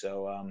McCaffrey.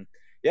 So I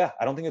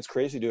don't think it's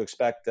crazy to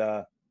expect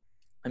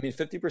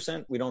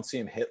 50%, we don't see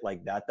him hit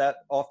like that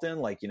often,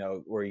 like,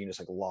 where you can just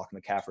like lock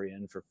McCaffrey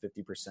in for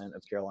 50%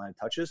 of Carolina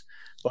touches,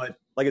 but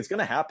like it's going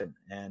to happen.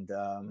 And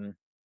I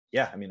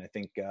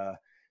think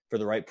for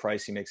the right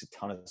price, he makes a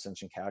ton of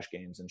sense in cash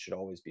games and should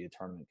always be a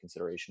tournament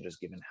consideration, just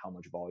given how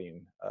much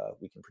volume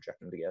we can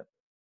project him to get.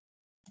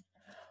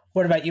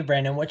 What about you,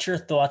 Brandon? What's your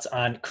thoughts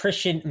on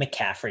Christian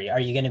McCaffrey?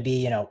 Are you going to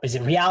be, is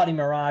it reality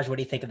mirage? What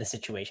do you think of the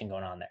situation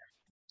going on there?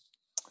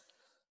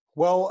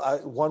 Well,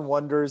 one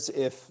wonders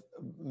if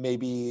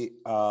maybe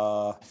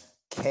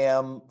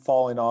Cam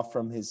falling off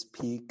from his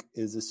peak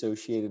is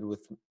associated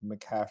with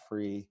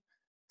McCaffrey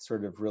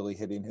sort of really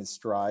hitting his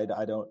stride.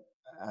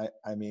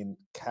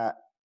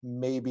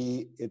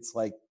 Maybe it's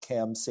like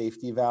Cam's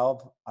safety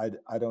valve. I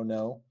don't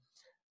know.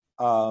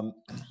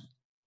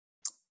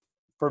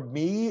 For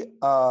me,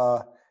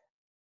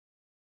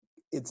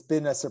 it's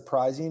been a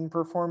surprising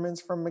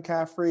performance from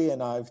McCaffrey,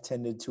 and I've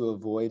tended to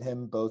avoid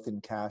him both in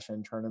cash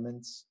and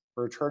tournaments.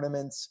 For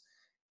tournaments,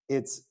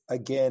 it's,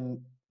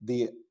 again,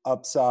 the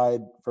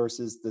upside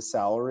versus the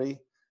salary.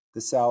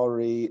 The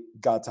salary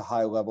got to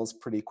high levels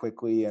pretty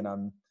quickly, and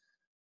I'm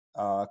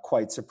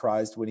quite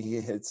surprised when he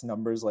hits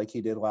numbers like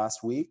he did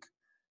last week.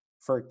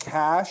 For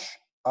cash,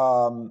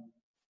 in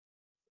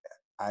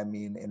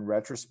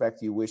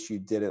retrospect, you wish you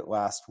did it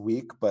last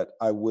week, but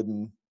I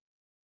wouldn't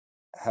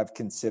have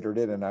considered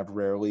it, and I've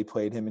rarely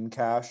played him in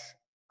cash.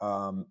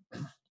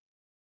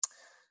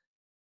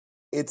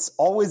 It's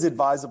always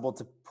advisable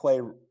to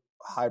play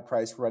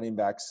high-priced running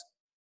backs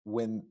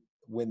when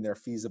they're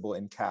feasible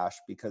in cash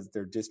because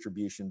their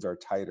distributions are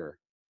tighter.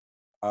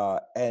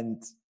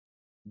 And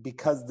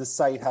because the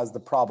site has the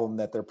problem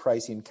that they're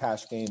pricing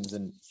cash games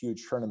and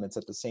huge tournaments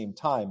at the same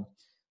time,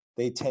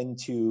 they tend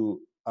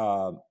to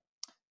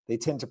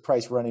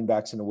price running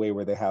backs in a way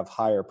where they have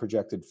higher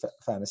projected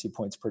fantasy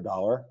points per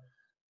dollar.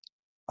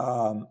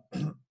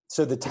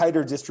 So the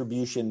tighter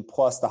distribution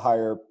plus the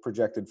higher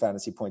projected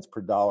fantasy points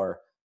per dollar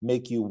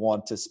make you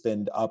want to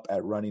spend up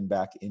at running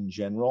back in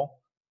general.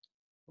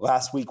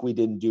 Last week we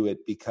didn't do it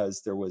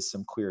because there was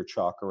some clear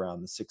chalk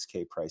around the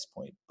 6K price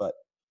point. But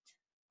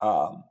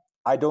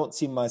I don't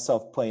see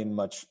myself playing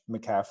much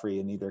McCaffrey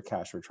in either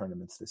cash or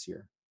tournaments this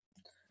year.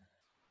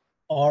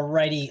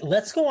 Alrighty,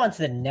 let's go on to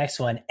the next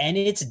one, and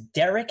it's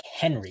Derrick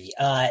Henry.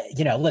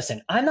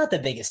 Listen, I'm not the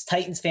biggest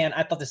Titans fan.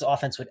 I thought this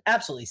offense would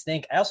absolutely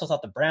stink. I also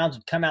thought the Browns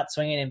would come out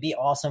swinging and be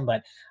awesome,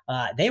 but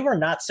they were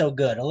not so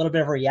good. A little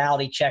bit of a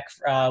reality check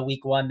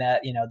week one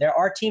that, there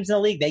are teams in the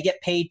league, they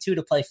get paid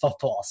to play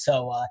football.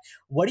 So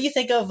what do you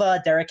think of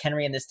Derrick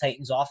Henry and this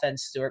Titans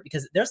offense, Stuart?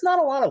 Because there's not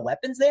a lot of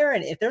weapons there,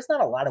 and if there's not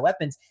a lot of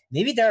weapons,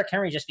 maybe Derrick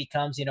Henry just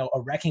becomes,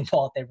 a wrecking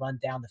ball if they run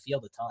down the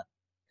field a ton.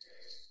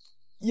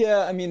 Yeah,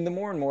 I mean, the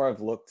more and more I've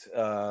looked,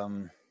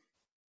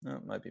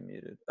 it might be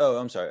muted. Oh,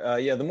 I'm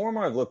sorry. The more and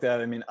more I've looked at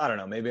it, I mean, I don't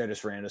know, maybe I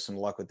just ran into some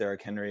luck with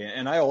Derrick Henry.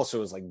 And I also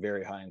was like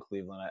very high in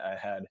Cleveland. I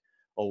had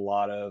a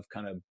lot of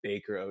kind of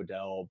Baker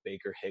Odell,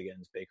 Baker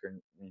Higgins, Baker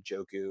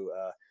Njoku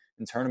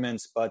in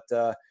tournaments. But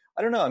I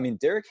don't know. I mean,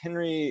 Derrick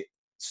Henry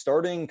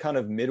starting kind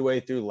of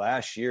midway through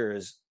last year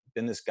has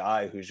been this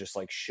guy who's just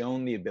like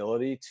shown the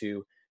ability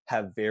to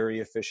have very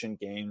efficient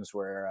games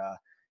where,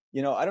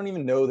 I don't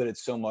even know that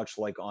it's so much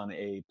like on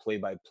a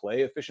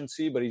play-by-play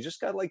efficiency, but he's just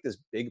got like this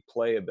big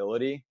play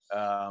ability.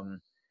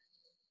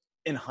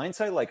 In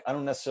hindsight, like I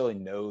don't necessarily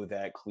know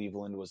that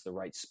Cleveland was the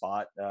right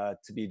spot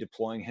to be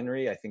deploying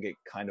Henry. I think it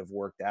kind of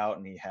worked out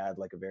and he had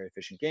like a very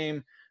efficient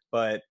game,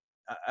 but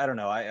I don't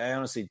know. I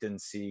honestly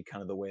didn't see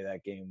kind of the way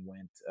that game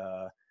went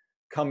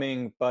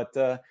coming, but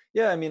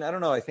I mean, I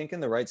don't know. I think in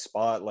the right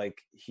spot, like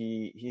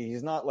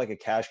he's not like a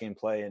cash game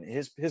play, and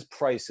his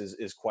price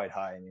is quite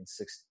high. I mean,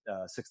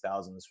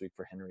 6,000 this week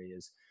for Henry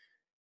is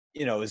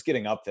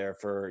getting up there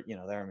for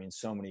there. I mean,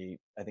 so many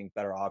I think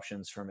better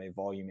options from a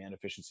volume and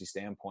efficiency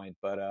standpoint,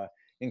 but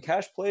in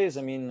cash plays,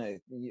 I mean, I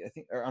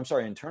think, or I'm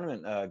sorry, in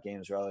tournament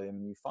games rather. I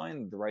mean, you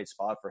find the right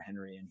spot for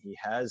Henry, and he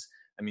has,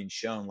 I mean,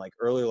 shown like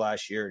early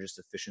last year, just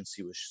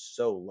efficiency was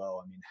so low.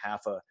 I mean,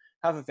 half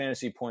a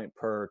fantasy point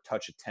per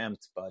touch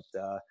attempt, but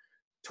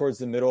towards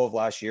the middle of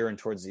last year and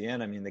towards the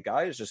end, I mean, the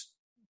guy has just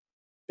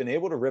been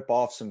able to rip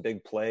off some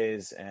big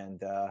plays,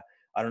 and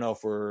I don't know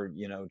if we're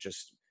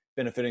just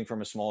benefiting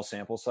from a small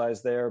sample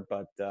size there,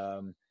 but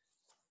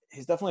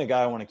he's definitely a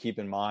guy I want to keep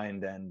in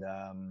mind. And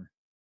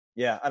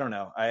I don't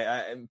know,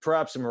 I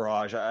perhaps a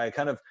mirage. I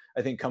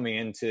think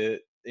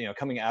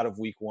coming out of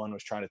week one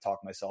was trying to talk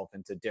myself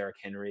into Derrick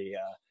Henry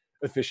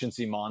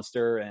efficiency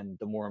monster, and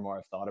the more and more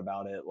I've thought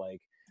about it,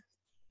 like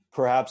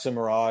perhaps a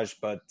mirage,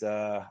 but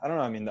I don't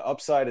know. I mean, the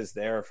upside is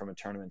there from a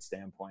tournament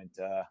standpoint.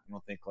 I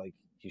don't think like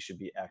he should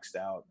be X'd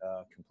out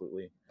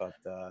completely, but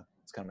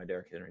it's kind of my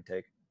Derrick Henry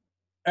take.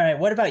 All right,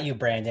 what about you,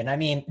 Brandon? I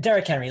mean,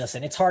 Derrick Henry,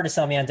 listen, it's hard to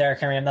sell me on Derrick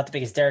Henry. I'm not the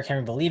biggest Derrick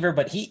Henry believer,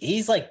 but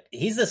he's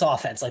this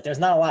offense. Like, there's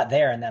not a lot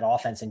there in that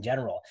offense in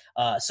general.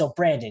 So,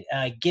 Brandon,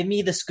 give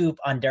me the scoop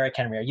on Derrick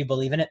Henry. Are you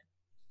believing it?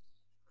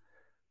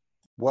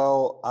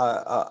 Well,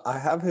 I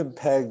have him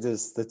pegged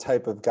as the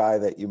type of guy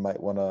that you might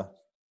want to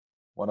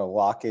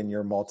lock in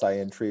your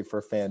multi-entry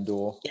for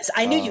FanDuel. Yes,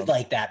 I knew you'd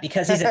like that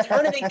because he's a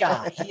tournament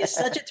guy. He is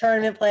such a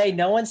tournament play.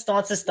 No one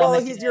stomps his stomach.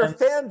 Well, he's your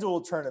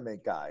FanDuel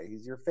tournament guy.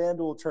 He's your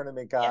FanDuel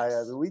tournament guy.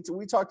 Yes. I mean,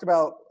 we talked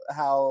about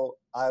how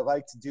I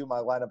like to do my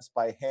lineups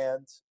by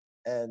hand,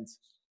 and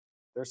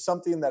there's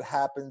something that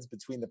happens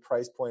between the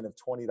price point of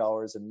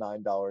 $20 and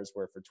 $9,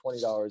 where for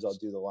 $20 I'll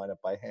do the lineup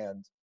by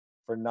hand.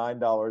 For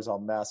 $9 I'll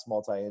mass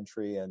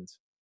multi-entry, and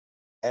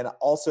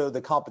also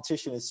the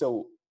competition is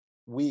so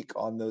weak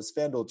on those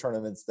FanDuel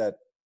tournaments that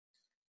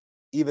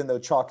even though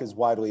chalk is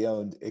widely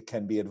owned, it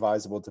can be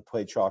advisable to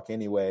play chalk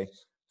anyway.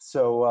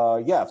 So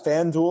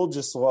FanDuel,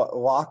 just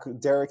lock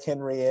Derrick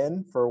Henry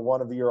in for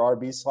one of your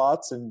RB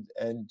slots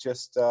and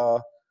just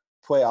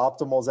play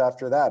optimals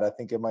after that. I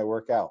think it might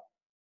work out.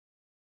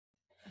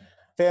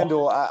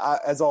 FanDuel,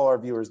 as all our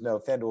viewers know,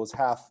 FanDuel is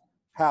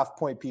half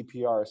point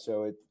PPR,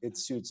 so it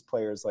suits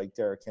players like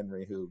Derrick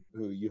Henry who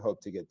you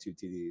hope to get 2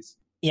 TDs.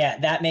 Yeah,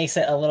 that makes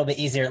it a little bit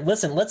easier.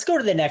 Listen, let's go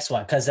to the next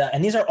one because,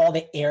 and these are all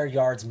the air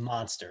yards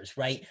monsters,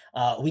 right?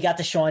 We got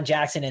DeSean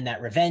Jackson in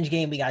that revenge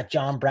game. We got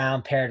John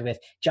Brown paired with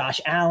Josh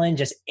Allen,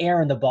 just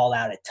airing the ball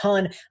out a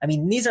ton. I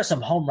mean, these are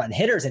some home run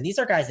hitters, and these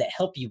are guys that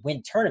help you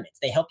win tournaments.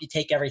 They help you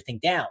take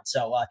everything down.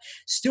 So,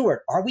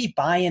 Stuart, are we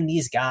buying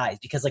these guys?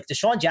 Because like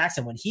DeSean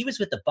Jackson, when he was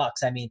with the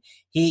Bucs, I mean,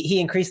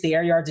 he increased the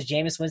air yards of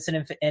Jameis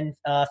Winston and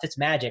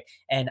Fitzmagic,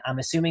 and I'm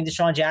assuming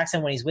DeSean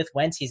Jackson, when he's with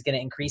Wentz, he's going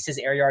to increase his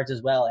air yards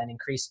as well and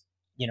increase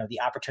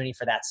the opportunity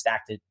for that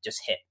stack to just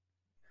hit.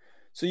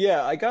 So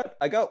yeah, I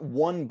got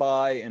one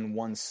buy and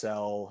one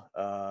sell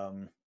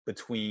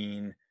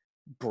between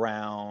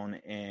Brown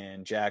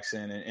and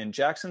Jackson, and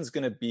Jackson's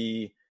going to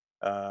be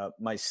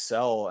my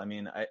sell. I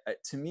mean,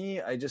 to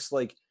me, I just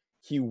like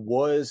he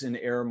was an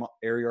air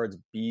yards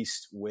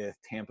beast with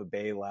Tampa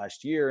Bay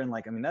last year, and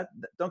like I mean that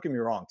don't get me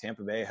wrong,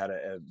 Tampa Bay had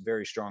a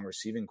very strong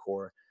receiving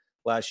core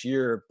last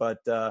year, but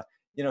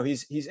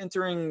he's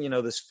entering,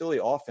 this Philly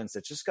offense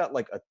that's just got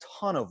like a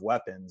ton of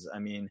weapons. I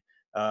mean,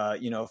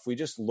 if we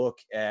just look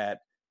at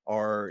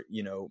our,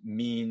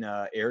 mean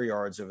air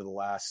yards over the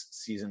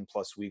last season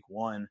plus week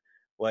one,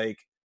 like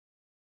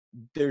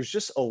there's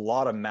just a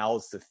lot of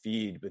mouths to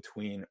feed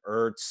between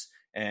Ertz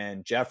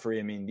and Jeffrey.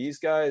 I mean, these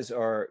guys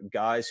are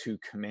guys who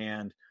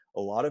command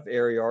a lot of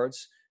air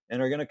yards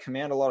and are going to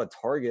command a lot of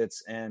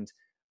targets. And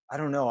I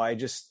don't know. I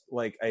just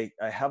I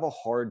have a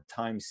hard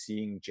time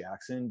seeing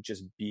Jackson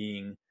just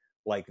being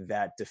like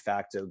that de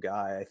facto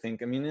guy. I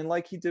think, I mean, and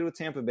like he did with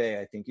Tampa Bay,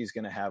 I think he's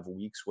going to have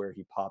weeks where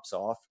he pops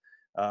off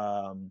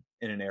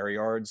in an air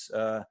yards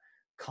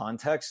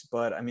context.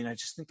 But I mean, I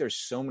just think there's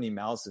so many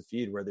mouths to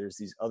feed where there's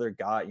these other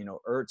guys,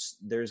 Ertz,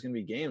 there's going to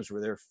be games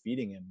where they're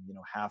feeding him,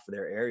 half of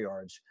their air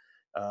yards.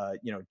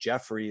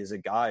 Jeffrey is a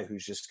guy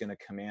who's just going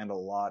to command a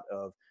lot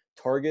of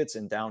targets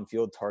and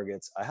downfield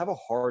targets. I have a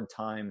hard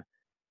time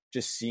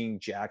just seeing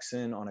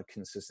Jackson on a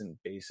consistent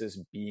basis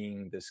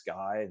being this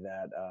guy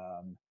that,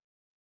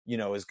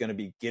 is going to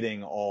be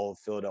getting all of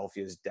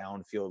Philadelphia's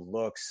downfield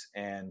looks.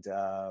 And,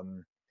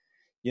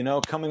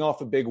 coming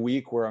off a big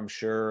week where I'm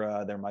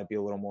sure there might be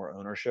a little more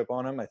ownership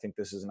on him, I think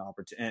this is an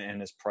opportunity, and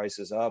his price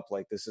is up.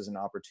 This is an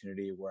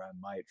opportunity where I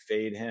might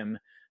fade him.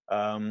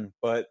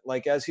 But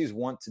as he's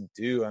wont to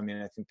do, I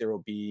mean, I think there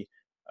will be,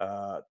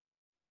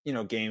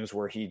 games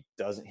where he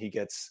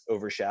gets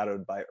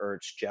overshadowed by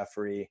Ertz,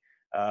 Jeffrey.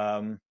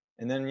 And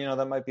then,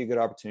 that might be a good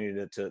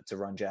opportunity to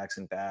run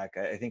Jackson back.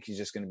 I think he's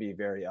just going to be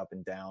very up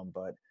and down,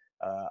 but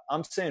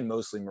I'm saying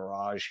mostly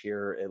mirage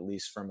here, at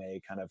least from a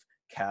kind of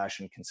cash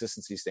and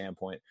consistency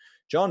standpoint.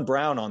 John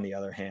Brown, on the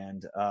other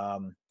hand,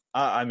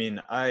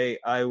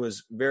 I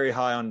was very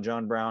high on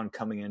John Brown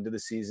coming into the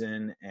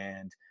season,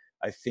 and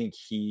I think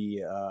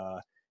he,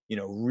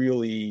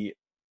 really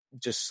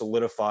just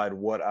solidified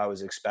what I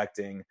was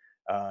expecting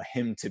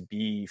him to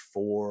be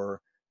for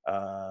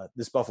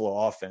this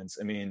Buffalo offense.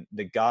 I mean,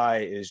 the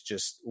guy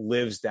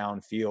lives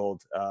downfield.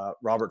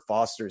 Robert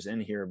Foster's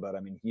in here, but I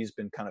mean, he's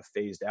been kind of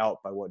phased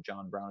out by what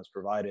John Brown has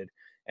provided.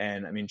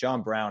 And I mean,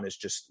 John Brown is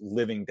just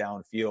living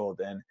downfield.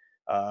 And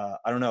I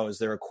don't know, is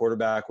there a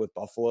quarterback with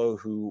Buffalo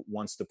who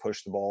wants to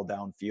push the ball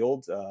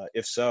downfield?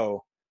 If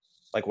so,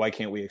 why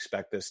can't we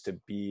expect this to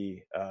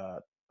be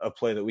a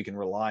play that we can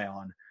rely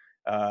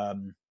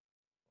on?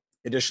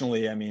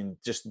 Additionally, I mean,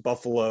 just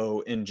Buffalo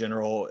in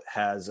general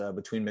has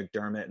between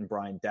McDermott and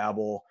Brian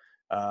Daboll,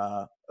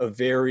 a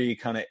very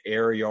kind of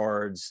air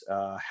yards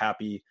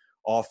happy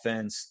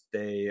offense.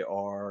 They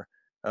are,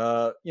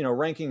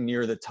 ranking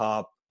near the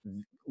top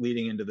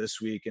leading into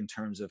this week in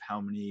terms of how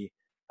many,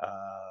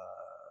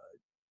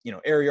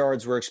 air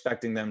yards we're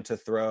expecting them to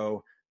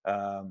throw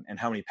and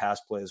how many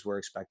pass plays we're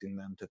expecting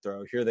them to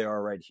throw. Here they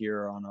are right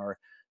here on our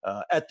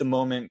at the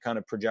moment kind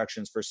of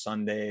projections for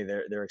Sunday.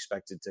 They're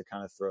expected to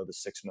kind of throw the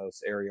sixth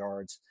most air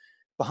yards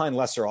behind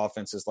lesser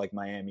offenses like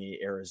Miami,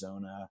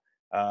 Arizona.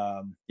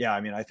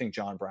 I think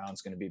John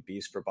Brown's going to be a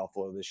beast for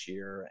Buffalo this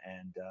year.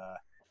 And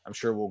I'm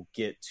sure we'll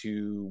get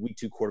to week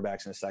 2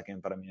 quarterbacks in a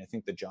second, but I mean, I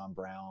think the John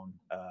Brown,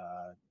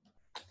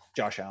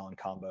 Josh Allen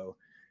combo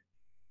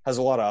has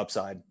a lot of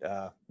upside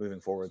moving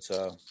forward.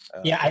 So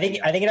I think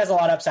it has a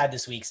lot of upside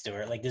this week,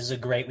 Stuart. This is a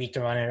great week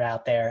to run it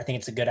out there. I think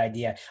it's a good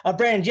idea.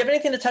 Brandon, do you have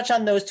anything to touch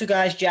on those two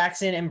guys,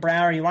 Jackson and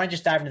Brown, or you want to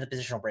just dive into the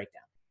positional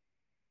breakdown?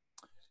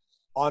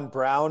 On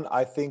Brown,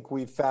 I think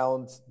we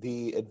found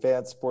the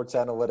advanced sports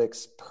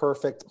analytics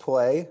perfect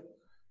play.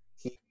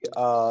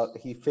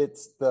 He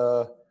fits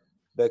the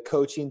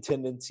coaching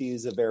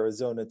tendencies of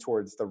Arizona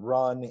towards the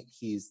run.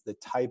 He's the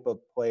type of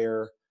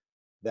player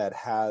that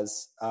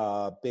has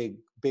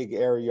big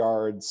air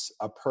yards,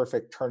 a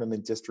perfect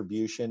tournament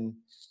distribution.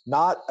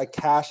 Not a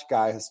cash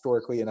guy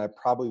historically, and I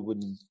probably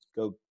wouldn't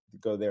go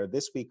there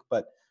this week,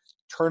 but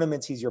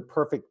tournaments, he's your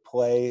perfect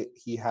play.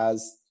 He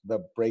has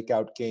the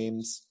breakout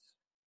games.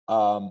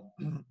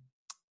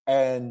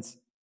 And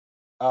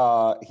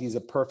he's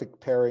a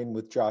perfect pairing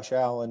with Josh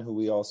Allen, who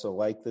we also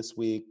like this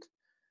week.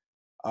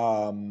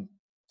 And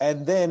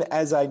then,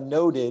 as I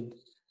noted,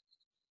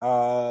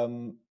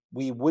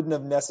 we wouldn't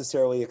have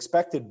necessarily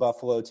expected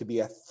Buffalo to be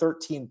a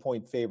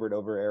 13-point favorite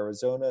over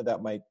Arizona.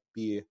 That might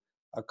be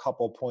a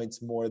couple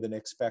points more than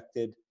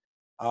expected.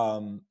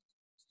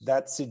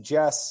 That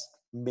suggests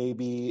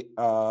maybe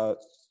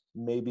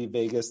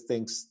Vegas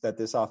thinks that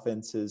this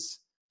offense is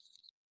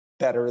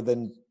better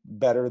than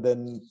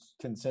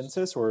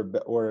consensus,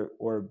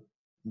 or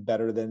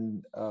better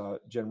than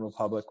general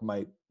public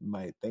might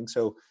think.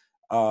 So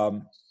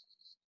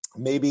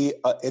maybe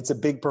it's a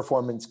big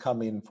performance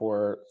coming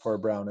for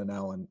Brown and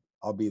Allen.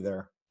 I'll be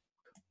there.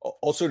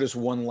 Also, just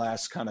one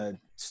last kind of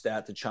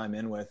stat to chime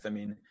in with. I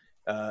mean,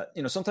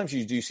 sometimes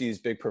you do see these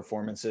big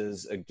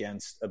performances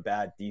against a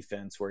bad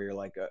defense where you're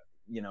like,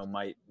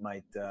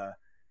 might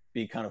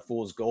be kind of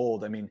fool's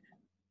gold. I mean,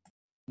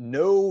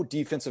 no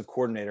defensive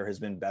coordinator has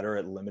been better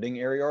at limiting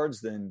air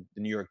yards than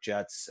the New York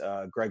Jets,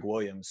 Greg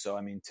Williams. So,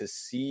 I mean, to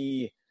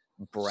see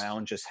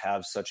Brown just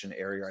have such an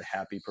air yard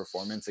happy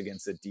performance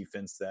against a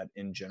defense that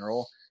in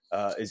general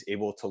is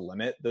able to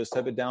limit those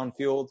type of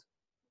downfield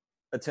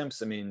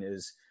attempts, I mean,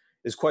 is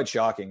quite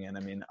shocking. And I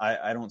mean,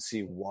 I don't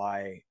see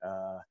why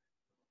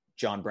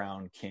John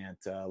Brown can't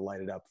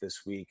light it up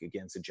this week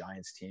against a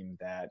Giants team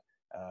that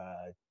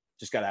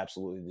just got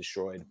absolutely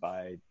destroyed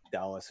by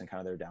Dallas and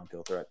kind of their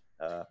downfield threat.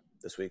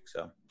 this week.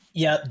 So.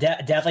 Yeah,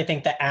 definitely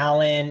think that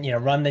Allen,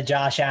 run the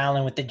Josh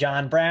Allen with the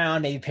John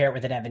Brown, maybe pair it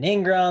with an Evan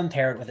Ingram,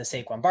 pair it with a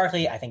Saquon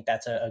Barkley. I think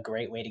that's a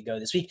great way to go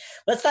this week.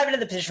 Let's dive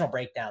into the positional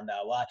breakdown,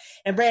 though.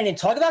 And Brandon,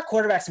 talk about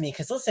quarterbacks to me,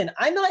 because listen,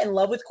 I'm not in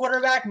love with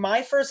quarterback.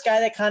 My first guy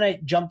that kind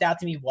of jumped out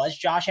to me was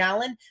Josh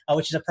Allen,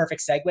 which is a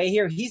perfect segue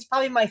here. He's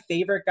probably my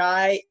favorite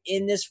guy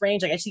in this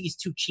range. Like, I think he's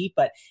too cheap,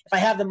 but if I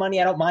have the money,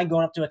 I don't mind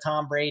going up to a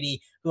Tom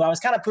Brady, who I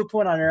was kind of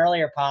poo-pooing on an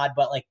earlier pod,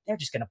 but like, they're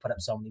just going to put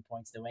up so many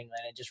points in New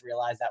England, and just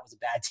realized that was a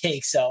bad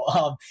take. So,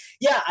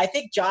 yeah, I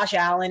think Josh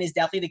Allen is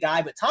definitely the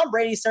guy, but Tom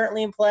Brady's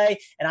certainly in play,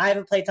 and I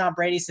haven't played Tom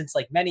Brady since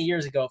like many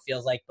years ago, it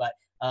feels like. But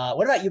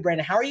what about you,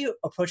 Brandon? How are you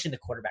approaching the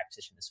quarterback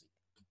position this week?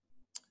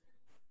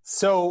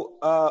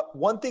 So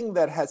one thing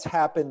that has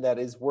happened that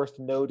is worth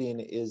noting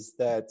is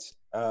that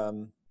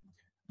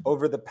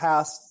over the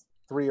past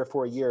 3 or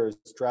 4 years,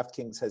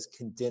 DraftKings has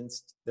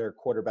condensed their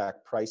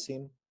quarterback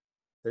pricing.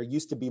 There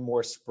used to be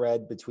more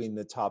spread between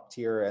the top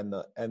tier and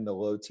the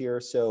low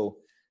tier. So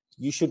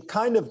you should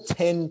kind of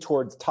tend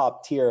towards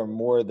top tier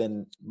more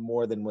than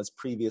was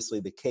previously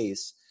the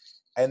case.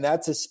 And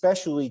that's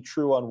especially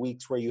true on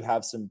weeks where you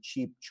have some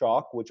cheap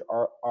chalk, which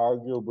are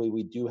arguably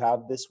we do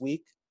have this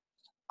week.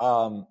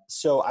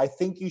 So I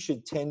think you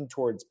should tend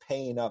towards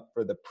paying up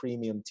for the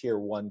premium tier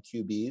 1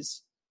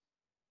 QBs.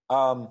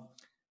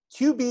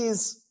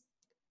 QBs,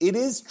 it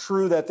is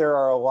true that there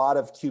are a lot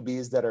of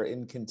QBs that are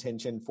in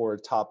contention for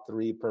top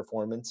 3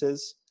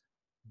 performances,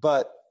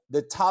 but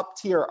the top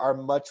tier are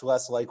much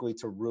less likely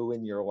to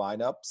ruin your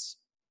lineups.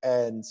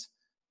 And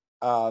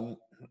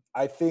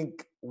I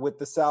think with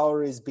the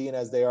salaries being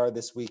as they are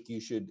this week,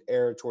 you should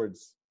err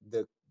towards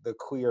the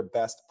clear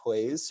best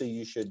plays. So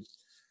you should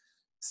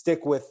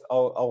stick with a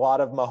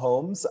lot of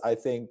Mahomes. I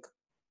think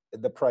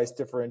the price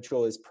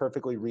differential is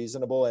perfectly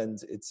reasonable, and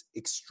it's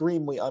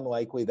extremely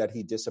unlikely that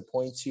he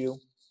disappoints you.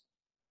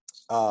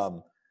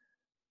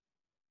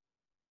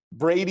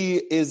 Brady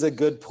is a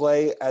good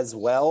play as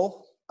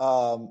well.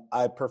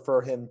 I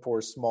prefer him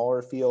for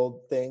smaller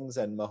field things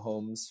and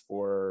Mahomes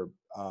for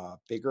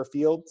bigger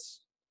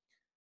fields.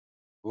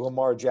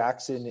 Lamar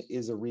Jackson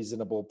is a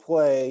reasonable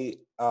play.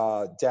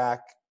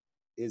 Dak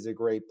is a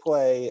great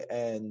play,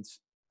 and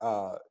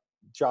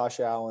Josh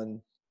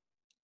Allen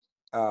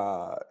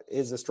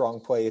is a strong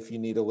play if you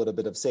need a little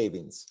bit of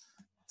savings.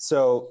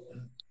 So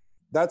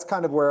that's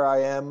kind of where I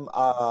am.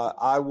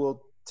 I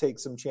will take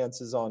some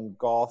chances on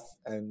Goff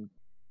and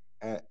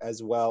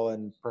as well,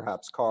 and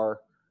perhaps Carr.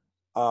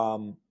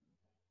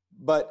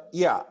 But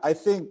yeah, I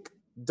think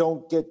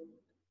don't get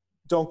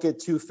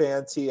too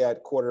fancy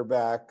at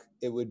quarterback.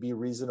 It would be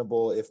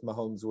reasonable if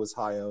Mahomes was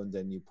high owned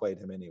and you played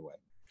him anyway.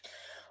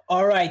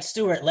 All right,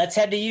 Stuart, let's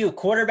head to you.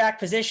 Quarterback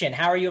position.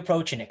 How are you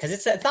approaching it? Because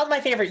it's not my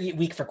favorite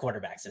week for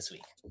quarterbacks this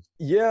week.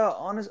 Yeah,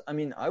 I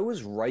mean, I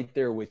was right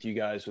there with you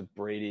guys with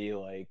Brady.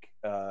 Like,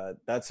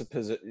 that's a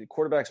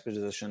quarterback's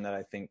position that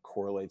I think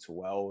correlates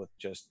well with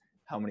just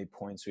how many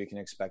points we can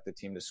expect the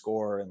team to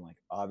score. And like,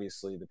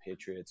 obviously the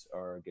Patriots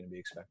are going to be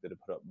expected to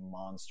put up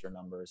monster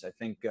numbers. I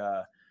think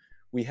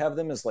we have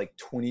them as like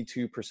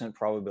 22%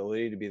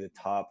 probability to be the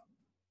top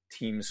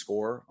team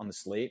score on the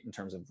slate in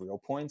terms of real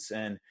points.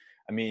 And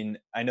I mean,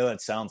 I know that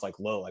sounds like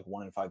low, like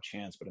 1 in 5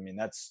 chance, but I mean,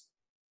 that's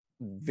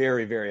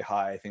very, very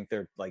high. I think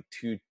they're like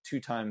two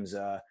times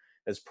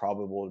as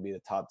probable to be the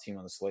top team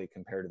on the slate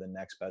compared to the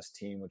next best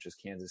team, which is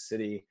Kansas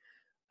City.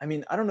 I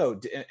mean, I don't know.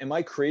 Am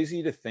I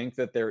crazy to think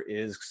that there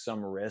is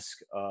some risk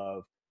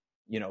of,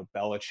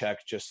 Belichick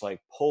just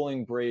like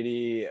pulling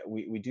Brady?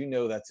 We do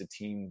know that's a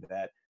team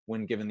that,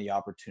 when given the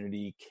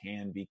opportunity,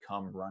 can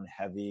become run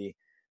heavy.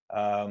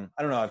 I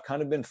don't know. I've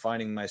kind of been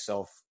finding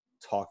myself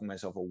talking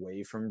myself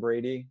away from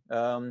Brady.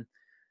 But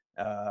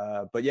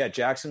yeah,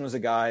 Jackson was a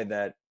guy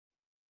that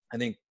I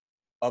think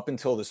up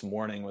until this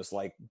morning was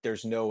like,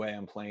 there's no way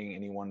I'm playing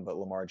anyone but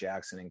Lamar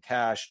Jackson in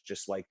cash,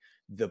 just like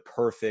the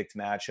perfect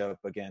matchup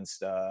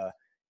against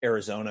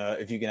Arizona,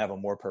 if you can have a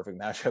more perfect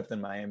matchup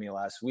than Miami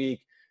last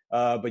week.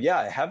 But yeah,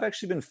 I have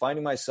actually been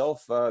finding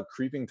myself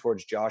creeping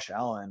towards Josh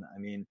Allen. I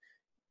mean,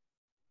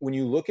 when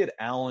you look at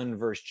Allen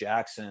versus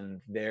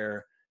Jackson,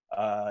 their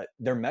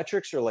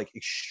metrics are like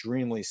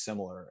extremely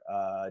similar,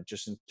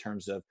 just in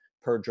terms of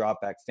per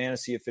dropback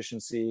fantasy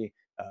efficiency,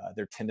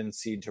 their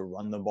tendency to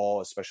run the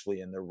ball,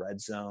 especially in the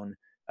red zone,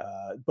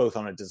 both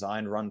on a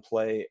designed run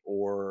play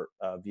or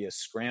via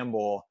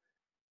scramble.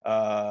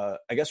 I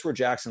guess where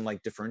Jackson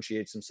like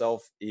differentiates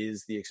himself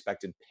is the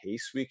expected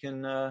pace we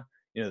can,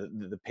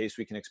 the pace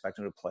we can expect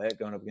him to play at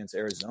going up against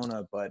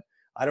Arizona. But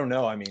I don't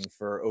know. I mean,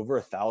 for over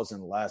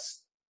 1,000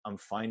 less, I'm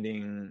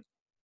finding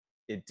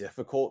it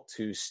difficult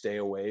to stay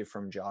away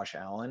from Josh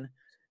Allen.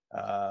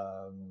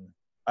 I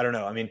don't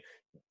know. I mean,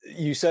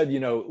 you said,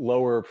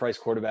 lower price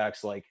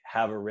quarterbacks like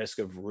have a risk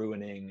of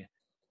ruining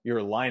your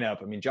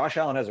lineup. I mean, Josh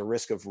Allen has a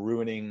risk of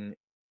ruining,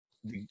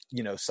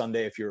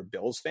 Sunday if you're a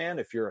Bills fan.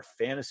 If you're a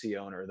fantasy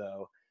owner,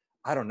 though,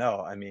 I don't know.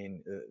 I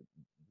mean,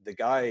 the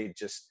guy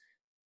just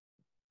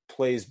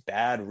plays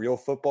bad real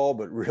football,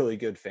 but really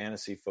good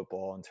fantasy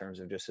football in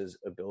terms of just his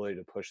ability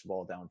to push the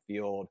ball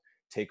downfield,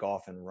 take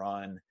off and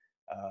run.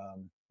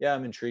 yeah,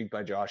 I'm intrigued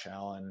by Josh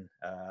Allen.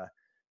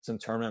 Some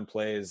tournament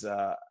plays.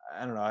 I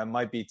don't know. I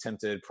might be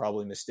tempted,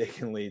 probably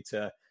mistakenly,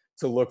 to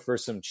look for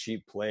some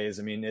cheap plays.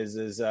 I mean,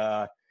 is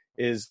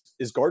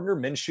Gardner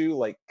Minshew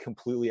like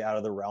completely out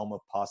of the realm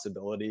of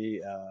possibility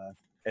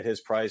at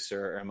his price,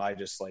 or am I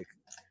just like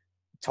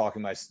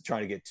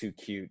trying to get too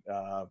cute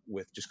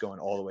with just going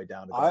all the way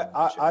down to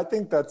I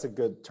think that's a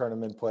good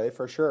tournament play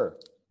for sure.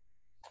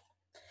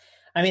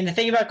 I mean, the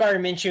thing about Gardner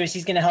Minshew is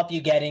he's going to help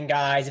you get in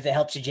guys. If it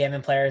helps you jam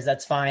in players,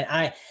 that's fine.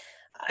 I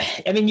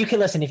mean, you can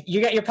listen. If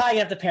you're probably gonna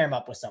have to pair him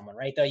up with someone,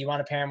 right? Though you want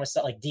to pair him with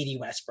like D.D.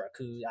 Westbrook,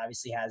 who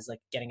obviously has like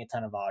getting a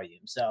ton of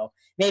volume. So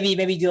maybe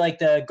do like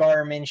the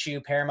Gardner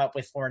Minshew, pair him up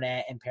with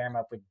Fournette, and pair him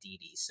up with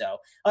D.D. So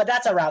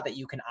that's a route that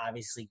you can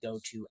obviously go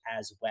to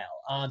as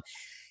well.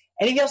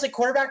 Anything else like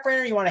quarterback,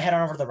 Brandon? Or you want to head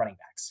on over to the running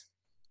backs?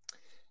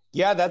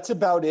 Yeah, that's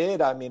about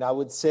it. I mean, I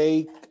would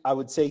say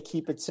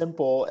keep it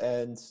simple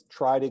and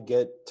try to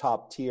get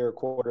top tier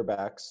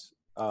quarterbacks.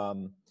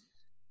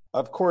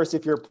 Of course,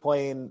 if you're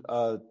playing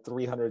a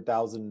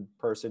 300,000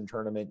 person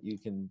tournament, you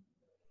can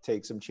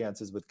take some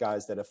chances with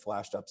guys that have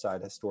flashed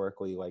upside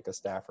historically, like a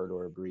Stafford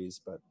or a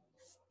Breeze, but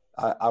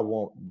I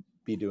won't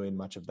be doing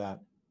much of that.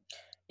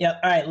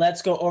 Yep. All right,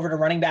 let's go over to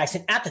running backs.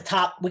 And at the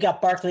top, we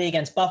got Barkley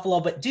against Buffalo,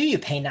 but do you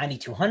pay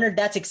 $9,200?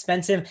 That's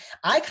expensive.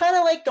 I kind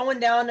of like going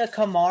down to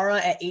Kamara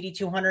at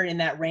 $8,200 in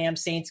that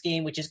Rams-Saints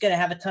game, which is going to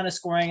have a ton of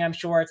scoring, I'm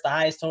sure. It's the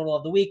highest total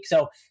of the week,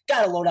 so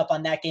got to load up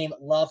on that game.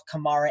 Love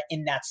Kamara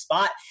in that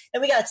spot.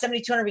 Then we got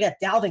 $7,200. We got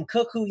Dalvin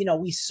Cook, who,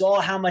 we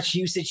saw how much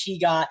usage he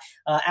got,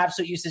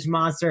 absolute usage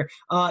monster.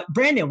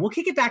 Brandon, we'll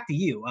kick it back to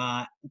you.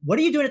 What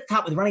are you doing at the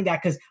top with running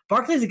back? Because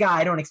Barkley's a guy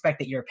I don't expect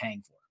that you're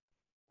paying for.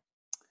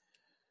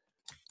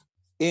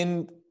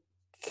 In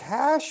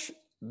cash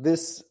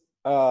this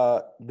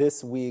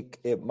week,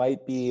 it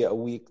might be a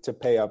week to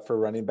pay up for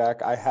running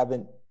back. I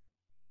haven't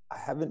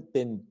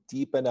been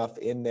deep enough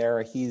in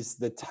there. He's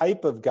the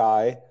type of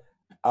guy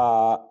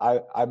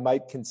I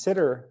might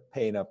consider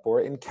paying up for.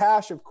 In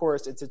cash, of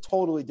course, it's a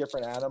totally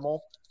different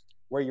animal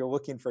where you're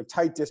looking for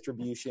tight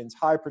distributions,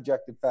 high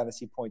projected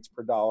fantasy points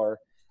per dollar,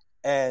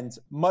 and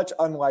much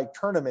unlike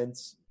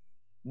tournaments,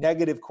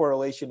 negative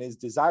correlation is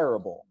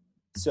desirable.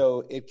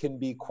 So it can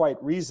be quite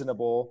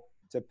reasonable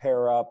to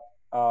pair up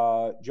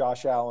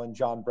Josh Allen,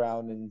 John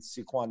Brown, and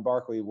Saquon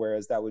Barkley,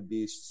 whereas that would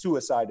be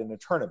suicide in a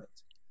tournament.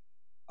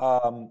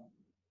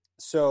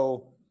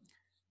 So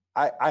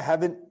I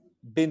haven't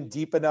been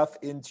deep enough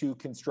into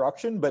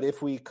construction, but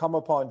if we come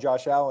upon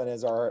Josh Allen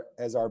as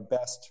our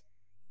best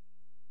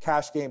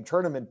cash game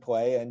tournament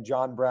play, and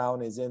John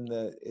Brown is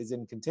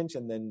in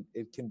contention, then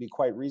it can be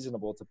quite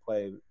reasonable to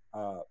play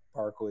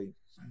Barkley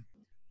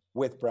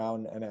with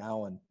Brown and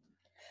Allen.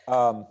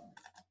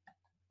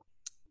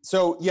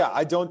 So yeah,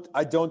 I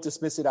don't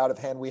dismiss it out of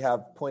hand. We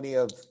have plenty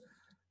of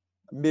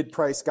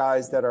mid-price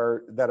guys that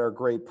are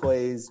great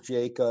plays: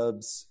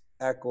 Jacobs,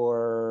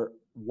 Eckler,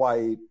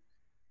 White,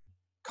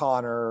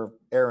 Connor,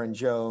 Aaron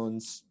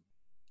Jones.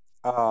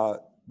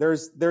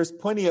 There's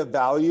plenty of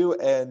value,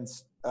 and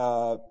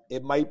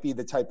it might be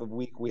the type of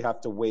week we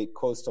have to wait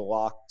close to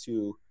lock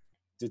to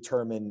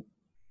determine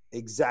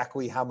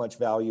exactly how much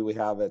value we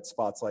have at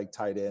spots like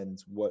tight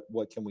ends.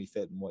 What can we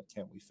fit and what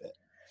can't we fit?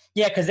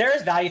 Yeah, because there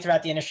is value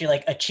throughout the industry,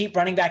 like a cheap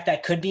running back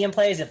that could be in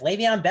plays. If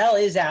Le'Veon Bell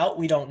is out,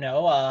 we don't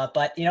know.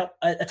 But,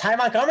 a Ty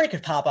Montgomery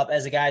could pop up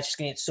as a guy that's just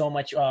going to get so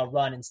much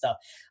run and stuff.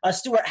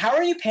 Stuart, how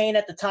are you paying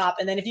at the top?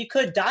 And then if you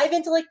could dive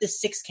into like the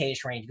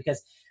 6K range,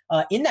 because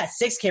in that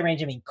 6K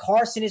range, I mean,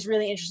 Carson is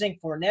really interesting.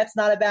 Fournette's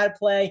not a bad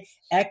play.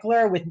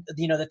 Eckler with,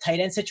 the tight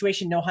end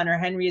situation, no Hunter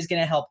Henry is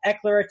going to help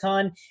Eckler a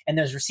ton. And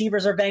those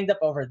receivers are banged up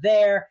over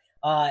there.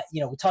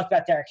 We talked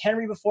about Derrick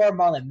Henry before.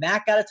 Marlon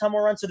Mack got a ton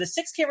more run. So the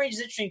 6K range is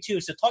interesting too.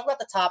 So talk about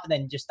the top and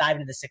then just dive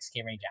into the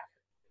 6K range after.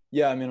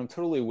 Yeah, I mean, I'm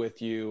totally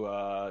with you,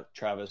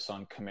 Travis,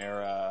 on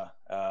Kamara.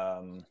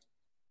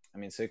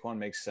 Saquon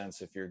makes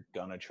sense if you're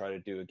going to try to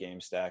do a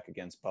game stack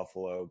against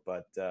Buffalo.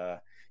 But,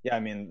 yeah,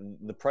 I mean,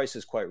 the price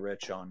is quite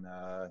rich on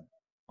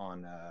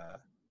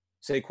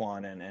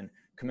Saquon. And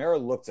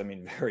Kamara looked,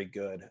 very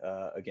good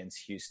against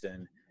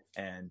Houston.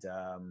 And,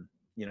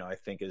 I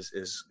think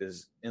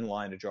is in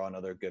line to draw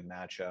another good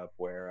matchup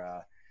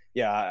where,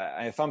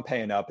 if I'm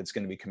paying up, it's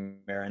going to be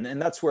Kamara.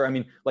 And that's where,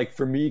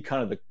 for me,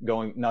 kind of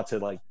going, not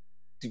to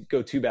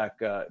go too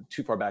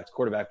far back to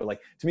quarterback, but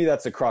to me,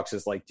 that's the crux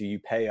is do you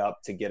pay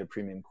up to get a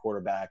premium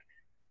quarterback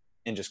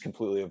and just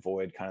completely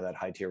avoid kind of that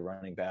high tier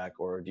running back,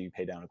 or do you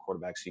pay down a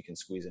quarterback so you can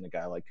squeeze in a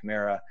guy like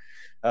Kamara?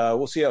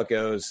 We'll see how it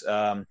goes.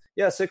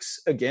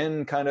 6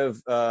 again, kind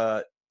of,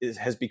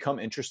 has become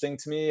interesting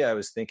to me. I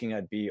was thinking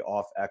I'd be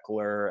off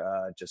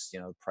Eckler,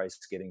 the price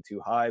is getting too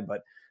high,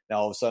 but now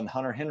all of a sudden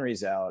Hunter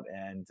Henry's out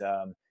and,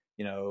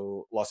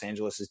 Los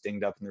Angeles is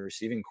dinged up in the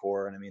receiving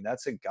core. And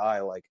that's a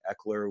guy like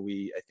Eckler.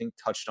 I think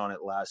touched on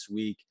it last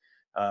week.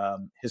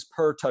 His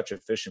per touch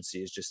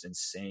efficiency is just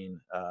insane.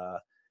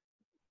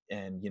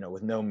 And,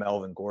 with no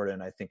Melvin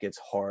Gordon, I think it's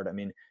hard.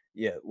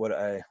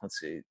 Let's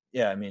see.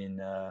 Yeah.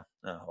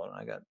 Hold on.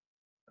 I got to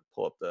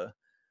pull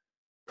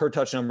per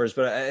touch numbers,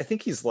 but I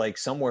think he's like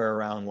somewhere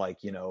around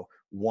like,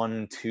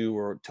 1.2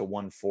 or to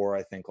 1.4,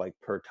 I think, like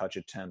per touch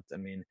attempt. I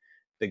mean,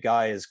 the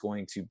guy is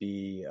going to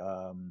be,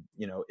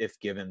 if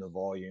given the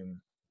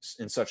volume,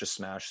 in such a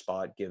smash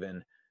spot,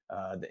 given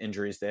the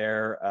injuries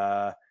there.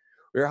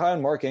 We were high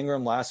on Mark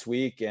Ingram last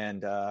week,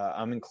 and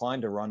I'm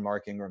inclined to run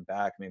Mark Ingram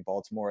back. I mean,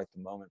 Baltimore at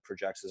the moment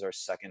projects as our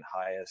second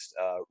highest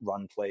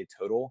run play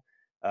total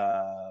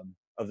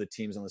of the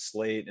teams on the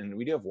slate, and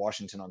we do have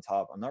Washington on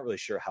top. I'm not really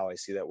sure how I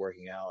see that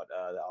working out.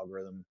 The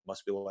algorithm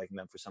must be liking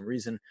them for some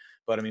reason,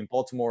 but I mean,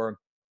 Baltimore,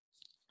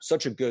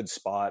 such a good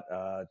spot,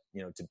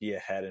 to be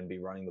ahead and be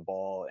running the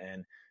ball.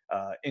 And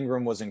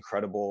Ingram was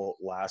incredible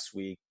last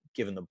week,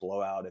 given the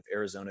blowout. If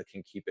Arizona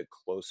can keep it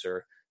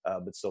closer,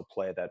 but still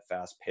play at that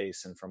fast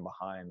pace and from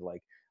behind,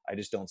 like, I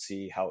just don't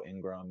see how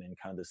Ingram, in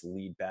kind of this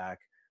lead back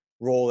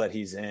role that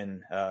he's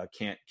in,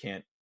 can't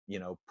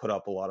put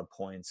up a lot of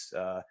points.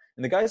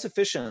 And the guy's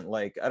efficient.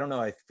 Like, I don't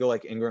know. I feel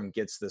like Ingram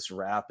gets this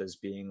rap as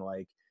being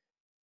like,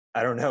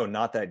 I don't know,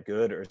 not that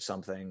good or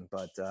something.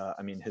 But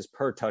I mean, his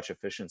per touch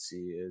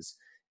efficiency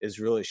is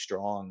really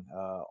strong.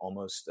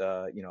 Almost,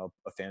 a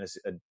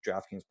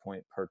DraftKings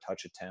point per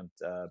touch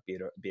attempt, be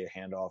it a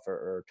handoff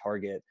or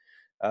target.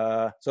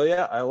 So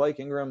yeah, I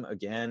like Ingram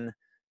again.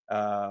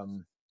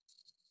 And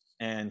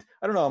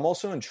I don't know, I'm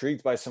also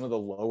intrigued by some of the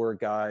lower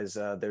guys.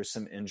 There's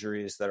some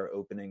injuries that are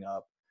opening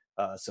up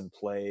some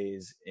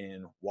plays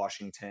in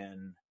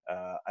Washington.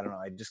 I don't know,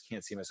 I just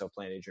can't see myself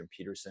playing Adrian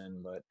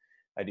Peterson, but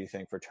I do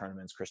think for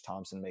tournaments, Chris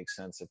Thompson makes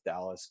sense if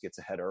Dallas gets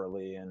ahead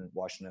early and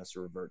Washington has to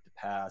revert to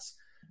pass.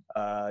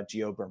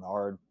 Gio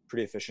Bernard,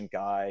 pretty efficient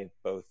guy,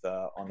 both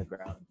on the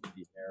ground and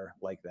in the air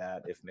like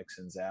that if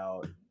Mixon's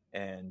out.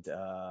 And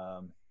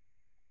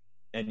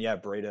yeah,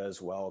 Breda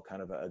as well,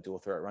 kind of a dual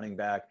threat running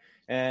back.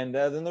 And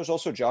then there's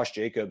also Josh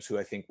Jacobs, who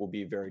I think will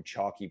be a very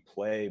chalky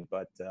play,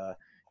 but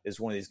is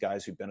one of these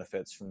guys who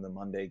benefits from the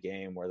Monday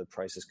game where the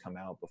prices come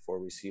out before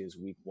we see his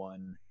week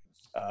one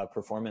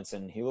performance.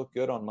 And he looked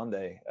good on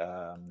Monday.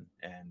 And,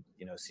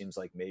 seems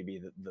like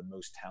maybe the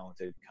most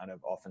talented kind of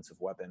offensive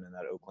weapon in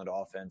that Oakland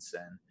offense.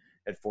 And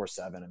at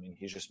 4.7, I mean,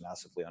 he's just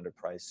massively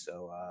underpriced.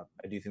 So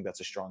I do think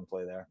that's a strong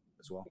play there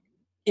as well.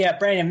 Yeah,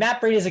 Brandon,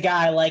 Matt Breida is a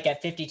guy I like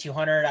at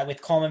 5,200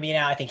 with Coleman being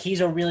out. I think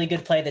he's a really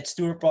good play that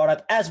Stuart brought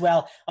up as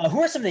well.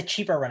 Who are some of the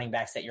cheaper running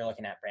backs that you're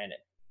looking at, Brandon?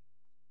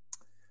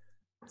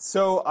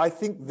 So I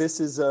think this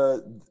is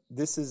a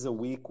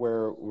week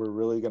where we're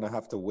really going to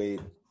have to wait,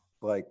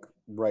 like,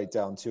 right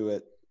down to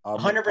it.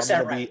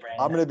 100% right, Brandon.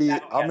 I'm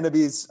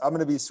going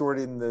to be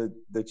sorting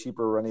the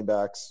cheaper running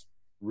backs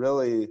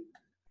really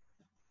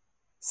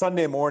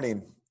Sunday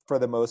morning for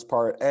the most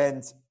part.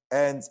 And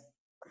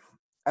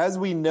as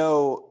we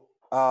know,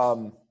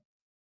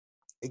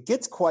 it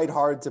gets quite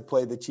hard to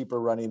play the cheaper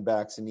running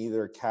backs in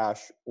either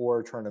cash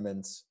or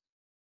tournaments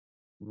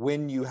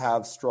when you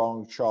have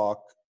strong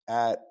chalk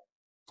at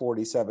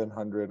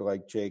 4,700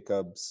 like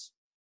Jacobs,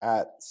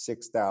 at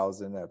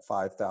 6,000, at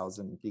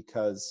 5,000,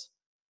 because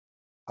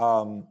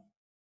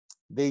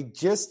they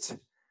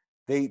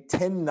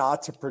tend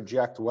not to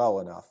project well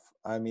enough.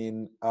 I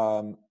mean,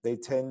 they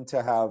tend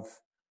to have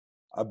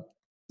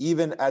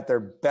even at their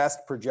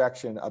best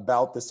projection,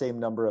 about the same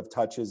number of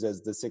touches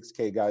as the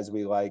 6K guys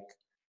we like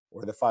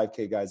or the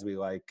 5K guys we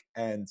like,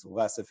 and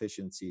less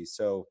efficiency.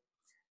 So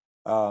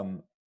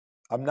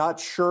I'm not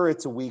sure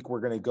it's a week we're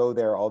going to go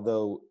there,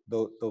 although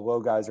the low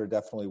guys are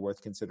definitely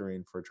worth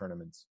considering for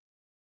tournaments.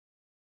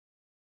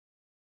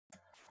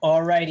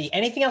 All righty.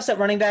 Anything else at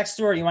running back,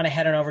 Stuart? Or you want to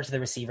head on over to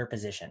the receiver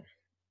position?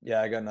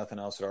 Yeah, I got nothing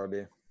else at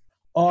RB.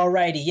 All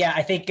righty. Yeah,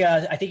 I think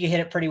you hit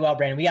it pretty well,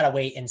 Brandon. We got to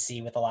wait and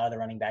see with a lot of the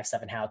running back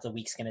stuff and how the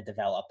week's going to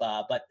develop.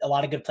 But a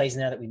lot of good plays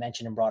in there that we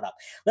mentioned and brought up.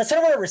 Let's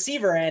head over to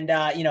receiver. And,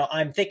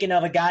 I'm thinking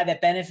of a guy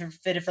that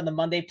benefited from the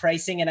Monday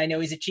pricing, and I know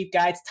he's a cheap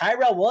guy. It's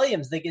Tyrell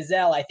Williams, the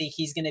Gazelle. I think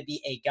he's going to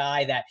be a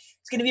guy that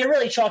is going to be a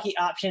really chalky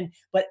option.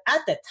 But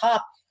at the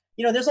top,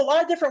 there's a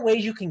lot of different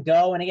ways you can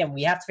go. And again,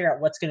 we have to figure out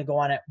what's going to go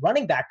on at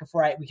running back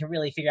before we can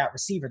really figure out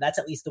receiver. That's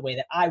at least the way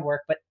that I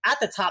work. But at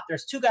the top,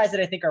 there's two guys that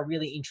I think are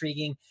really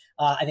intriguing.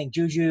 I think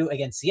Juju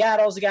against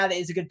Seattle is a guy that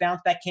is a good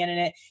bounce back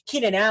candidate.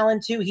 Keenan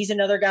Allen, too. He's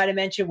another guy to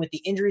mention. With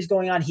the injuries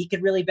going on, he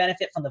could really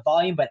benefit from the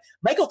volume. But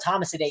Michael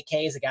Thomas at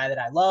 8K is a guy that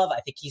I love.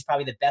 I think he's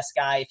probably the best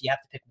guy if you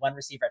have to pick one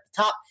receiver at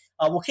the top.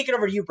 We'll kick it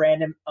over to you,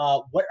 Brandon.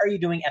 What are you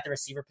doing at the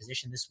receiver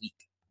position this week?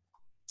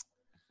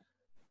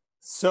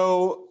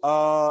 So,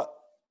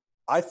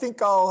 I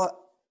think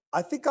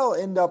I'll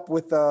end up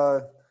with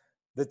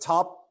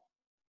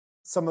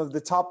some of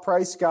the top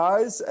price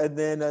guys, and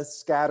then a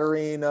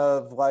scattering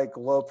of like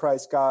low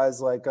price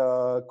guys like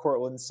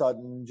Cortland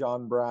Sutton,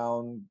 John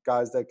Brown,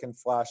 guys that can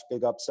flash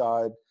big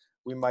upside.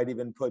 We might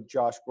even put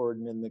Josh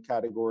Gordon in the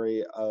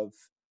category of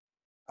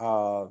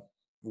low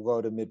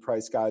to mid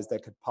price guys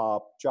that could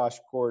pop. Josh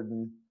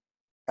Gordon,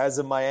 as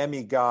a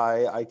Miami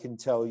guy, I can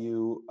tell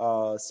you,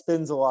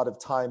 spends a lot of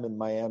time in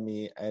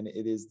Miami, and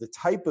it is the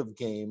type of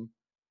game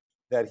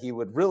that he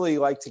would really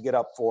like to get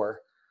up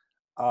for.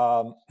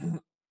 And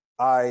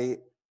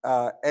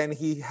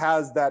he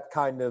has that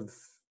kind of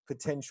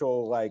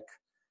potential, like,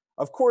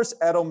 of course,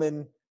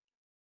 Edelman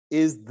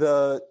is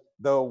the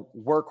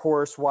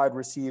workhorse wide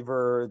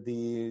receiver,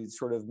 the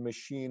sort of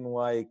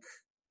machine-like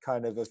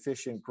kind of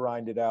efficient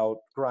grind out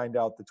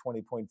the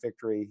 20-point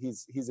victory.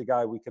 He's a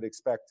guy we could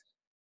expect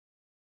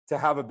to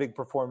have a big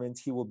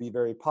performance. He will be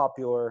very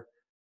popular.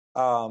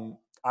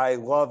 I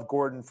love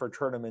Gordon for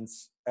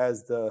tournaments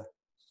as the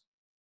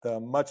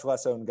much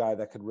less owned guy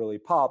that could really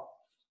pop.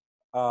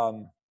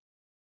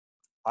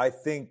 I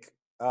think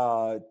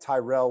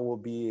Tyrell will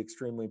be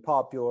extremely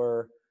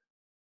popular.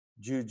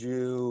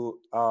 Juju,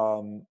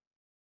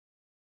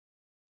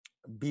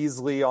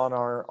 Beasley on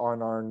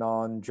our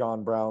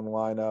non-John Brown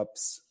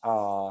lineups.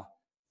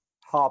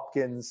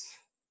 Hopkins,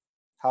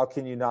 how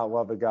can you not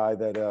love a guy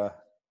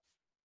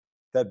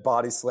that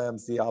body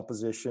slams the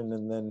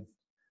opposition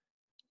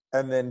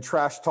and then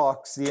trash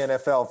talks the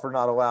NFL for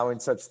not allowing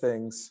such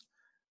things?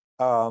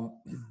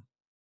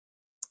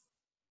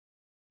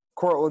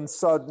 Cortland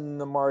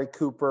Sutton, Amari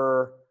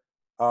Cooper,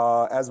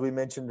 as we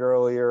mentioned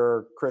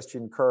earlier,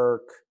 Christian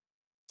Kirk.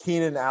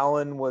 Keenan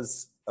Allen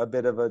was a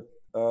bit of a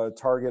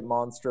target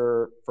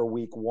monster for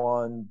week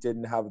 1,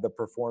 didn't have the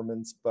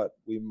performance, but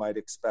we might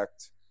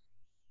expect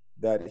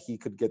that he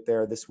could get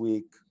there this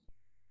week.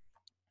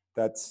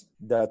 That's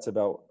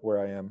about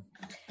where I am.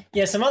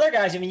 Yeah, some other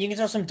guys, I mean, you can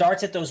throw some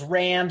darts at those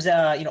Rams,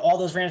 all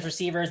those Rams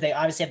receivers. They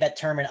obviously have that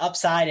tournament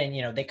upside,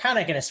 and, they kind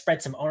of going to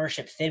spread some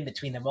ownership thin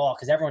between them all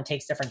because everyone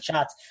takes different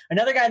shots.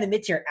 Another guy in the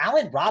mid-tier,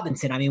 Allen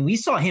Robinson. I mean, we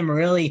saw him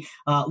really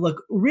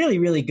look really,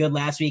 really good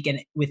last week,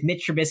 and with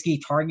Mitch Trubisky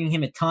targeting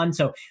him a ton.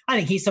 So I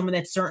think he's someone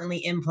that's certainly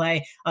in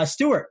play.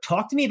 Stuart,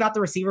 talk to me about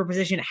the receiver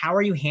position. How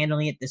are you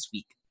handling it this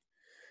week?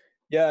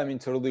 Yeah, I mean,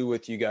 totally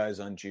with you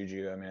guys on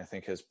Juju. I mean, I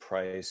think his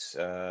price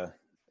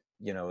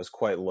is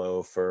quite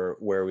low for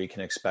where we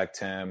can expect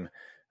him.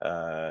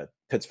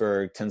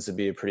 Pittsburgh tends to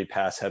be a pretty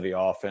pass-heavy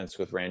offense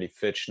with Randy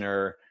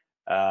Fitchner.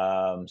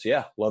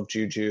 Love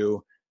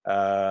Juju.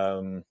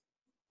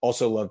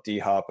 Also love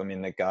D-Hop. I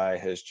mean, the guy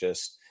has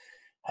just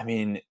 –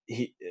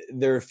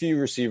 there are a few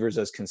receivers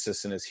as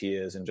consistent as he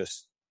is and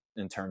just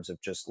in terms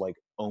of just, like,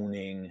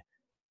 owning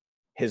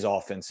his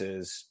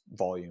offense's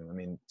volume. I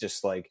mean,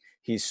 just, like,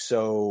 he's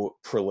so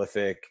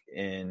prolific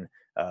in –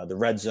 the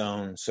red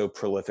zone, so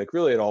prolific,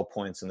 really at all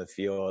points in the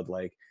field.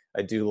 Like,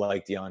 I do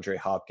like DeAndre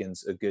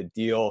Hopkins a good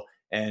deal.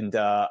 And,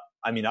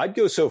 I'd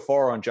go so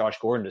far on Josh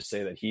Gordon to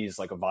say that he's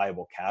like a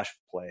viable cash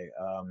play.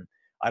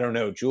 I don't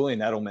know. Julian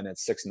Edelman at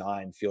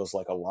 6'9" feels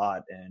like a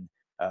lot. And,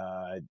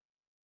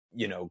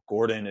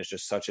 Gordon is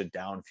just such a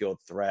downfield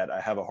threat. I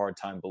have a hard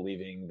time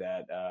believing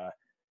that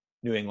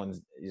New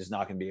England is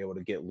not going to be able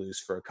to get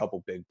loose for a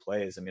couple big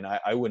plays. I mean,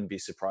 I wouldn't be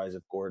surprised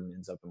if Gordon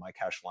ends up in my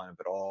cash lineup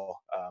at all.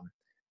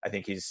 I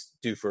think he's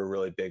due for a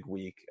really big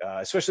week,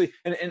 especially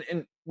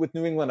and with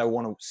New England. I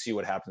want to see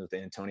what happens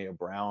with Antonio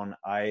Brown.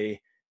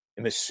 I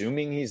am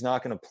assuming he's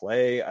not going to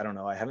play. I don't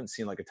know. I haven't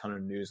seen like a ton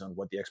of news on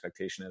what the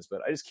expectation is, but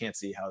I just can't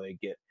see how they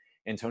get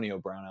Antonio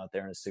Brown out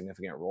there in a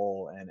significant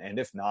role. And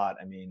if not,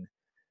 I mean,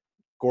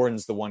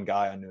 Gordon's the one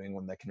guy on New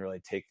England that can really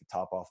take the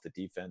top off the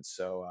defense.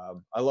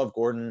 So I love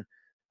Gordon.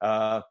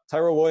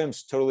 Tyrell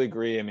Williams, totally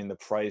agree. I mean, the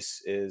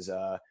price is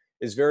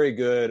very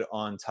good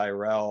on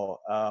Tyrell.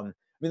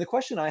 The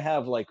question I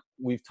have, like,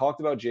 we've talked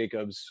about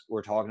Jacobs,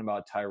 we're talking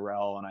about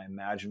Tyrell, and I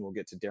imagine we'll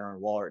get to Darren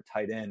Waller at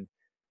tight end.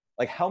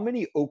 Like, how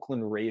many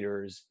Oakland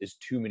Raiders is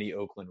too many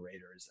Oakland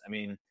Raiders? I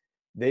mean,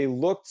 they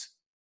looked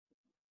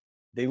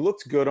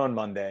good on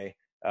Monday,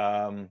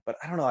 but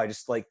I don't know. I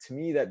just, like, to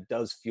me, that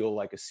does feel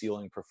like a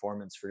ceiling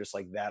performance for just,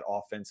 like, that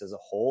offense as a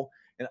whole.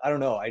 And I don't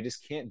know. I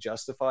just can't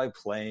justify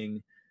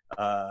playing,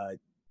 I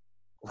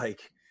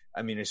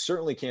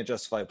certainly can't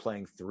justify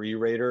playing 3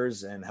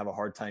 Raiders and have a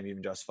hard time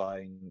even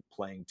justifying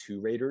playing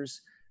 2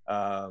 Raiders.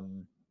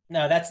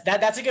 No,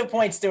 that's a good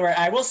point, Stuart.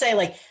 I will say,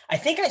 like, I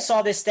think I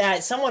saw this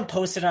stat. Someone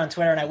posted it on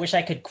Twitter, and I wish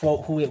I could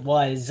quote who it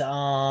was.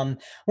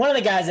 One of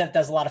the guys that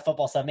does a lot of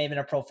football stuff, maybe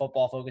a Pro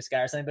Football Focus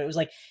guy or something, but it was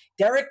like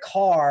Derek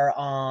Carr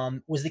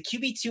was the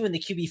QB2 and the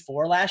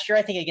QB4 last year,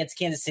 I think, against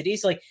Kansas City.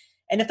 So, like,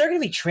 and if they're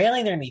going to be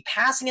trailing, they're going to be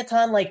passing a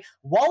ton. Like,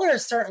 Waller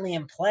is certainly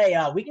in play.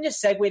 We can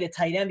just segue to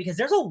tight end because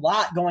there's a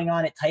lot going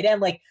on at tight end.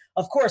 Like,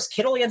 of course,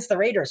 Kittle against the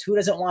Raiders. Who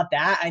doesn't want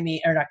that?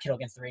 Or not Kittle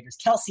against the Raiders.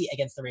 Kelsey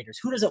against the Raiders.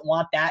 Who doesn't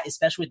want that?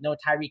 Especially with no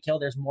Tyreek Hill,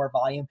 there's more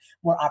volume,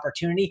 more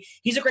opportunity.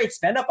 He's a great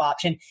spend-up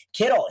option.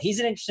 Kittle,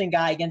 he's an interesting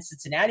guy against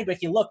Cincinnati. But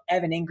if you look,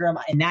 Evan Ingram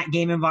in that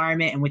game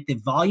environment and with the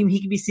volume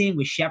he could be seeing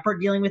with Shepard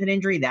dealing with an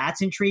injury,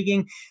 that's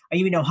intriguing. I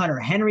even know Hunter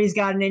Henry's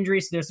got an injury,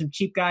 so there's some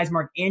cheap guys.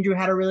 Mark Andrew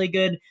had a really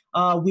good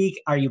week.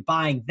 Are you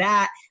buying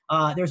that?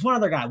 There's one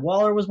other guy.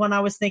 Waller was one I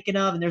was thinking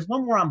of, and there's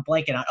one more I'm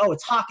blanking on. Oh,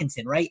 it's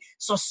Hawkinson, right?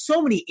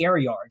 So many air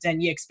yards,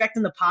 and you expect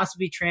him to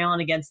possibly be trailing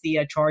against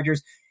the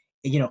Chargers.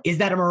 Is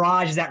that a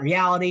mirage? Is that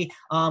reality?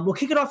 We'll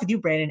kick it off with you,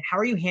 Brandon. How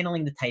are you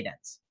handling the tight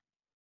ends?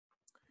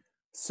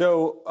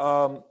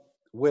 So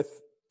with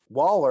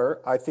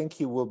Waller, I think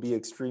he will be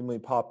extremely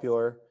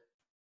popular.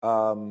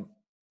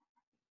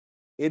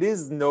 It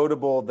is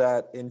notable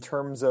that in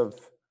terms of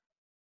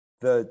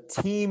the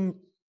team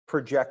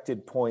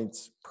projected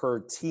points per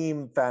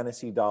team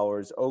fantasy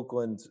dollars,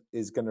 Oakland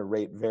is going to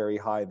rate very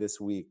high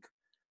this week.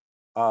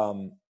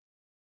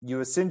 you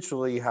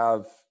essentially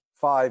have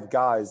 5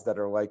 guys that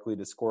are likely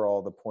to score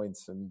all the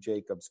points in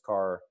Jacobs,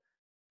 Carr,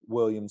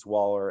 Williams,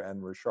 Waller,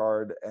 and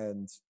Richard.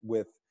 And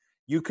with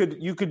you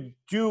could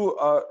do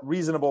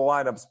reasonable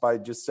lineups by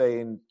just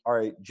saying, all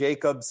right,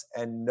 Jacobs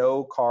and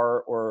no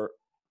Carr or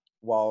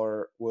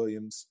Waller,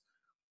 Williams,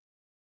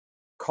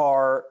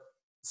 Carr,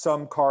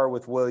 some Carr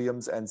with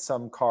Williams, and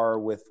some Carr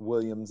with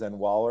Williams and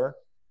Waller.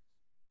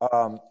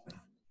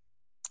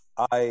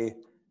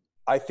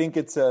 I think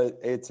it's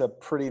a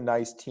pretty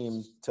nice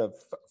team to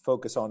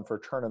focus on for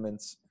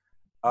tournaments.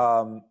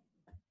 Other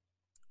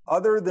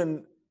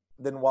than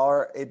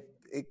Waller,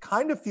 it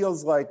kind of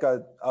feels like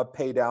a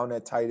pay down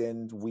at tight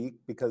end week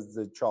because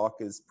the chalk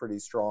is pretty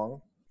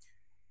strong.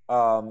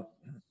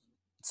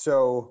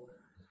 So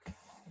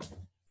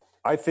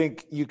I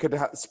think you could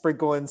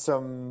sprinkle in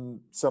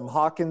some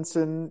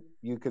Hawkinson.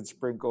 You could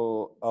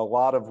sprinkle a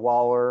lot of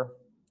Waller,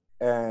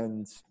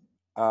 and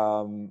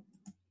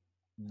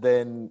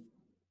then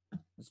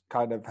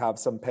kind of have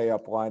some pay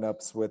up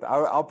lineups with.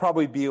 I'll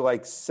probably be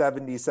like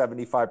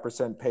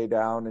 70-75% pay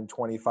down and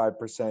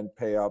 25%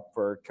 pay up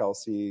for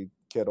Kelsey,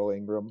 Kittle,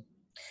 Ingram.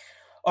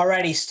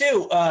 Alrighty,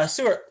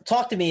 Stuart,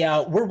 talk to me.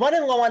 We're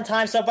running low on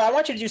time, but I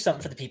want you to do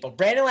something for the people.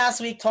 Brandon last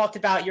week talked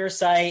about your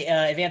site,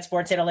 Advanced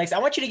Sports Analytics. I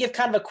want you to give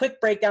kind of a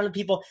quick breakdown to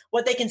people,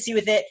 what they can see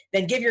with it,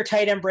 then give your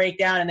tight end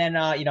breakdown, and then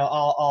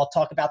I'll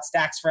talk about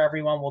stacks for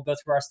everyone. We'll go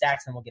through our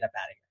stacks, and we'll get up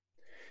out of here.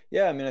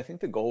 Yeah, I mean, I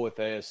think the goal with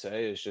ASA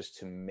is just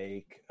to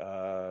make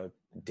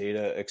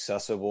data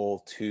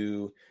accessible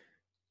to,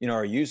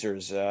 our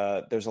users.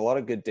 There's a lot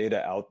of good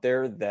data out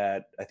there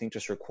that I think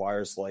just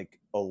requires like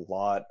a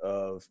lot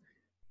of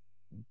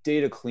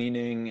data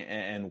cleaning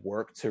and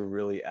work to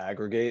really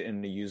aggregate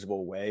in a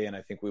usable way. And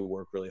I think we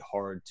work really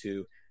hard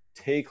to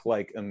take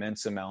like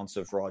immense amounts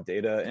of raw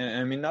data. And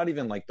I mean, not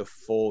even like the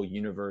full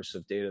universe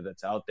of data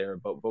that's out there,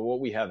 but what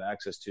we have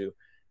access to,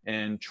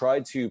 and try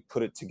to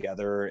put it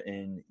together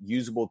in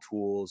usable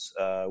tools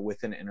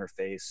with an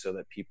interface so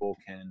that people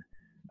can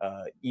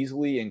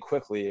easily and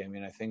quickly. I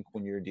mean, I think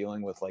when you're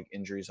dealing with like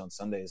injuries on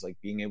Sundays, like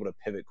being able to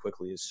pivot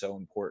quickly is so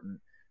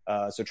important.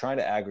 So trying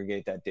to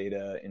aggregate that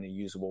data in a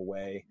usable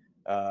way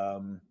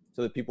so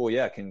that people,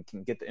 can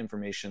get the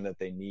information that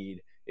they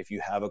need. If you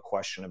have a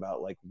question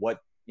about like what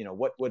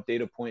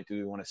data point do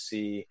we want to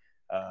see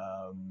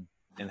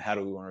and how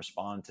do we want to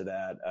respond to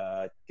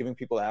that, giving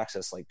people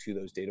access like to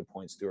those data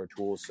points through our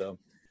tools. So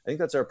I think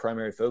that's our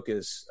primary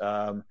focus.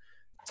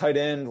 Tight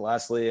end,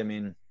 lastly, I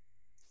mean,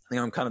 I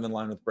think I'm kind of in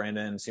line with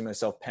Brandon, see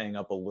myself paying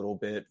up a little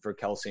bit for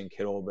Kelsey and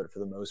Kittle, but for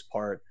the most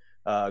part,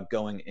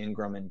 going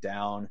Ingram and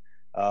down.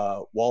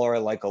 Waller I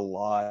like a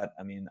lot.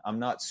 I mean, I'm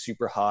not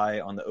super high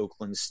on the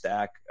Oakland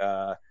stack.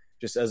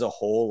 Just as a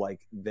whole, like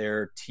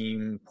their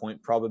team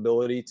point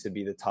probability to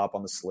be the top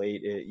on the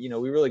slate,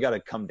 we really got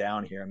to come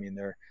down here. I mean,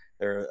 they're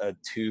a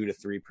 2 to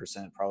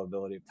 3%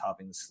 probability of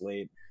topping the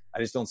slate. I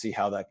just don't see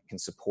how that can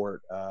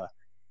support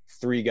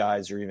 3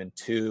 guys or even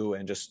 2,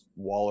 and just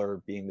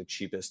Waller being the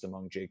cheapest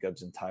among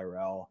Jacobs and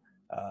Tyrell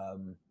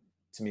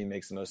to me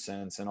makes the most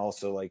sense. And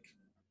also like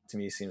to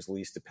me seems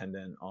least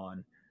dependent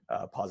on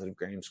positive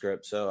game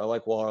script. So I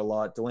like Waller a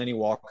lot. Delaney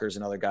Walker's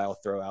another guy I'll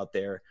throw out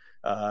there.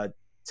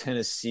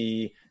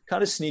 Tennessee,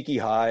 kind of sneaky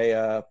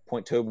high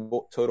point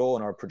total,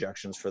 and our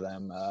projections for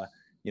them,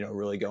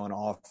 really going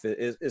off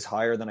is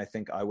higher than I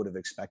think I would have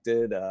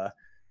expected.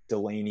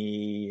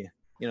 Delaney,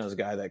 is a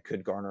guy that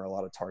could garner a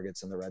lot of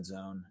targets in the red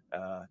zone,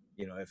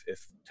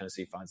 if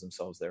Tennessee finds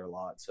themselves there a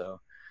lot. So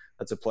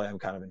that's a play I'm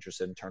kind of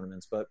interested in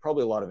tournaments, but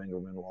probably a lot of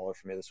Ingram and Waller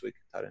for me this week,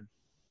 tight end.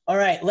 All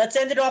right, let's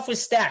end it off with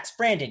stacks.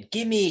 Brandon,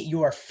 give me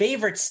your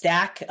favorite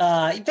stack,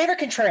 favorite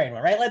contrarian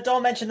one, right?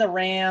 Don't mention the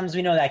Rams.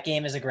 We know that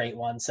game is a great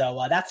one.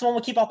 So that's the one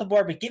we'll keep off the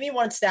board, but give me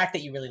one stack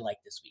that you really like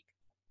this week.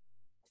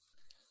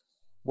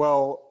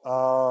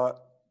 Well,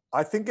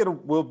 I think it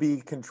will be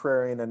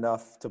contrarian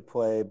enough to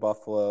play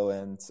Buffalo,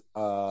 and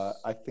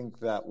I think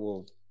that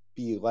will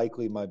be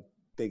likely my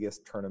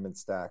biggest tournament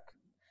stack.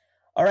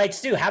 All right,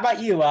 Stu, how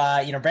about you?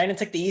 Brandon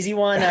took the easy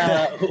one.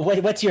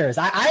 What's yours?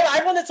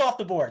 I one that's off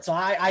the board, so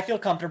I feel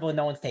comfortable and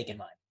no one's taking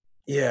mine.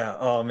 Yeah.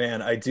 Oh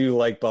man, I do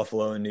like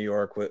Buffalo and New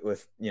York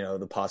with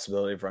the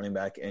possibility of running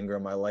back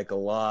Ingram. I like a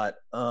lot.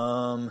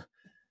 I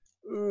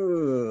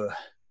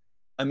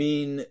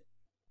mean,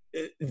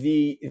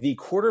 the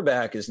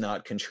quarterback is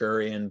not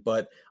contrarian,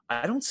 but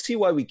I don't see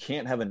why we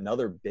can't have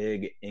another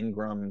big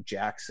Ingram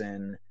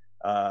Jackson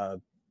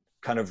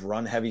kind of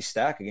run heavy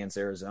stack against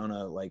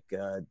Arizona. Like,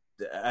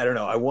 I don't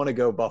know. I want to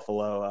go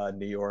Buffalo,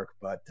 New York,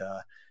 but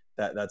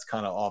that's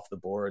kind of off the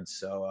board.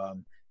 So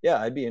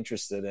I'd be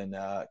interested in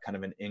kind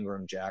of an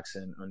Ingram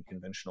Jackson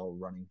unconventional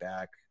running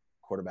back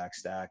quarterback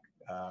stack.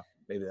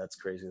 Maybe that's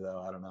crazy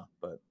though. I don't know,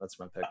 but that's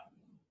my pick.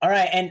 All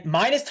right, and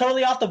mine is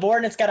totally off the board,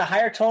 and it's got a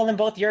higher total than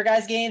both your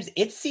guys' games.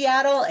 It's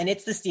Seattle, and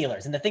it's the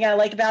Steelers. And the thing I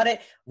like about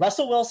it,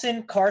 Russell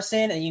Wilson,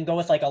 Carson, and you can go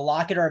with like a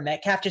Lockett or a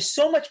Metcalf, just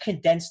so much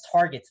condensed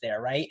targets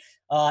there, right?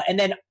 And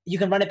then you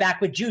can run it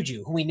back with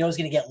Juju, who we know is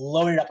going to get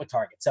loaded up with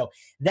targets. So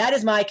that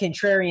is my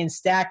contrarian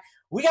stack.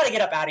 We got to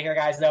get up out of here,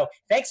 guys, though.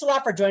 Thanks a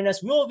lot for joining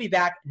us. We will be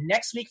back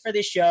next week for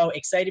this show.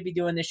 Excited to be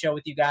doing this show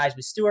with you guys,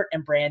 with Stuart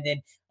and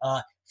Brandon.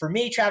 For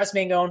me, Travis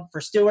Mangone, for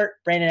Stuart,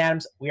 Brandon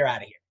Adams, we are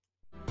out of here.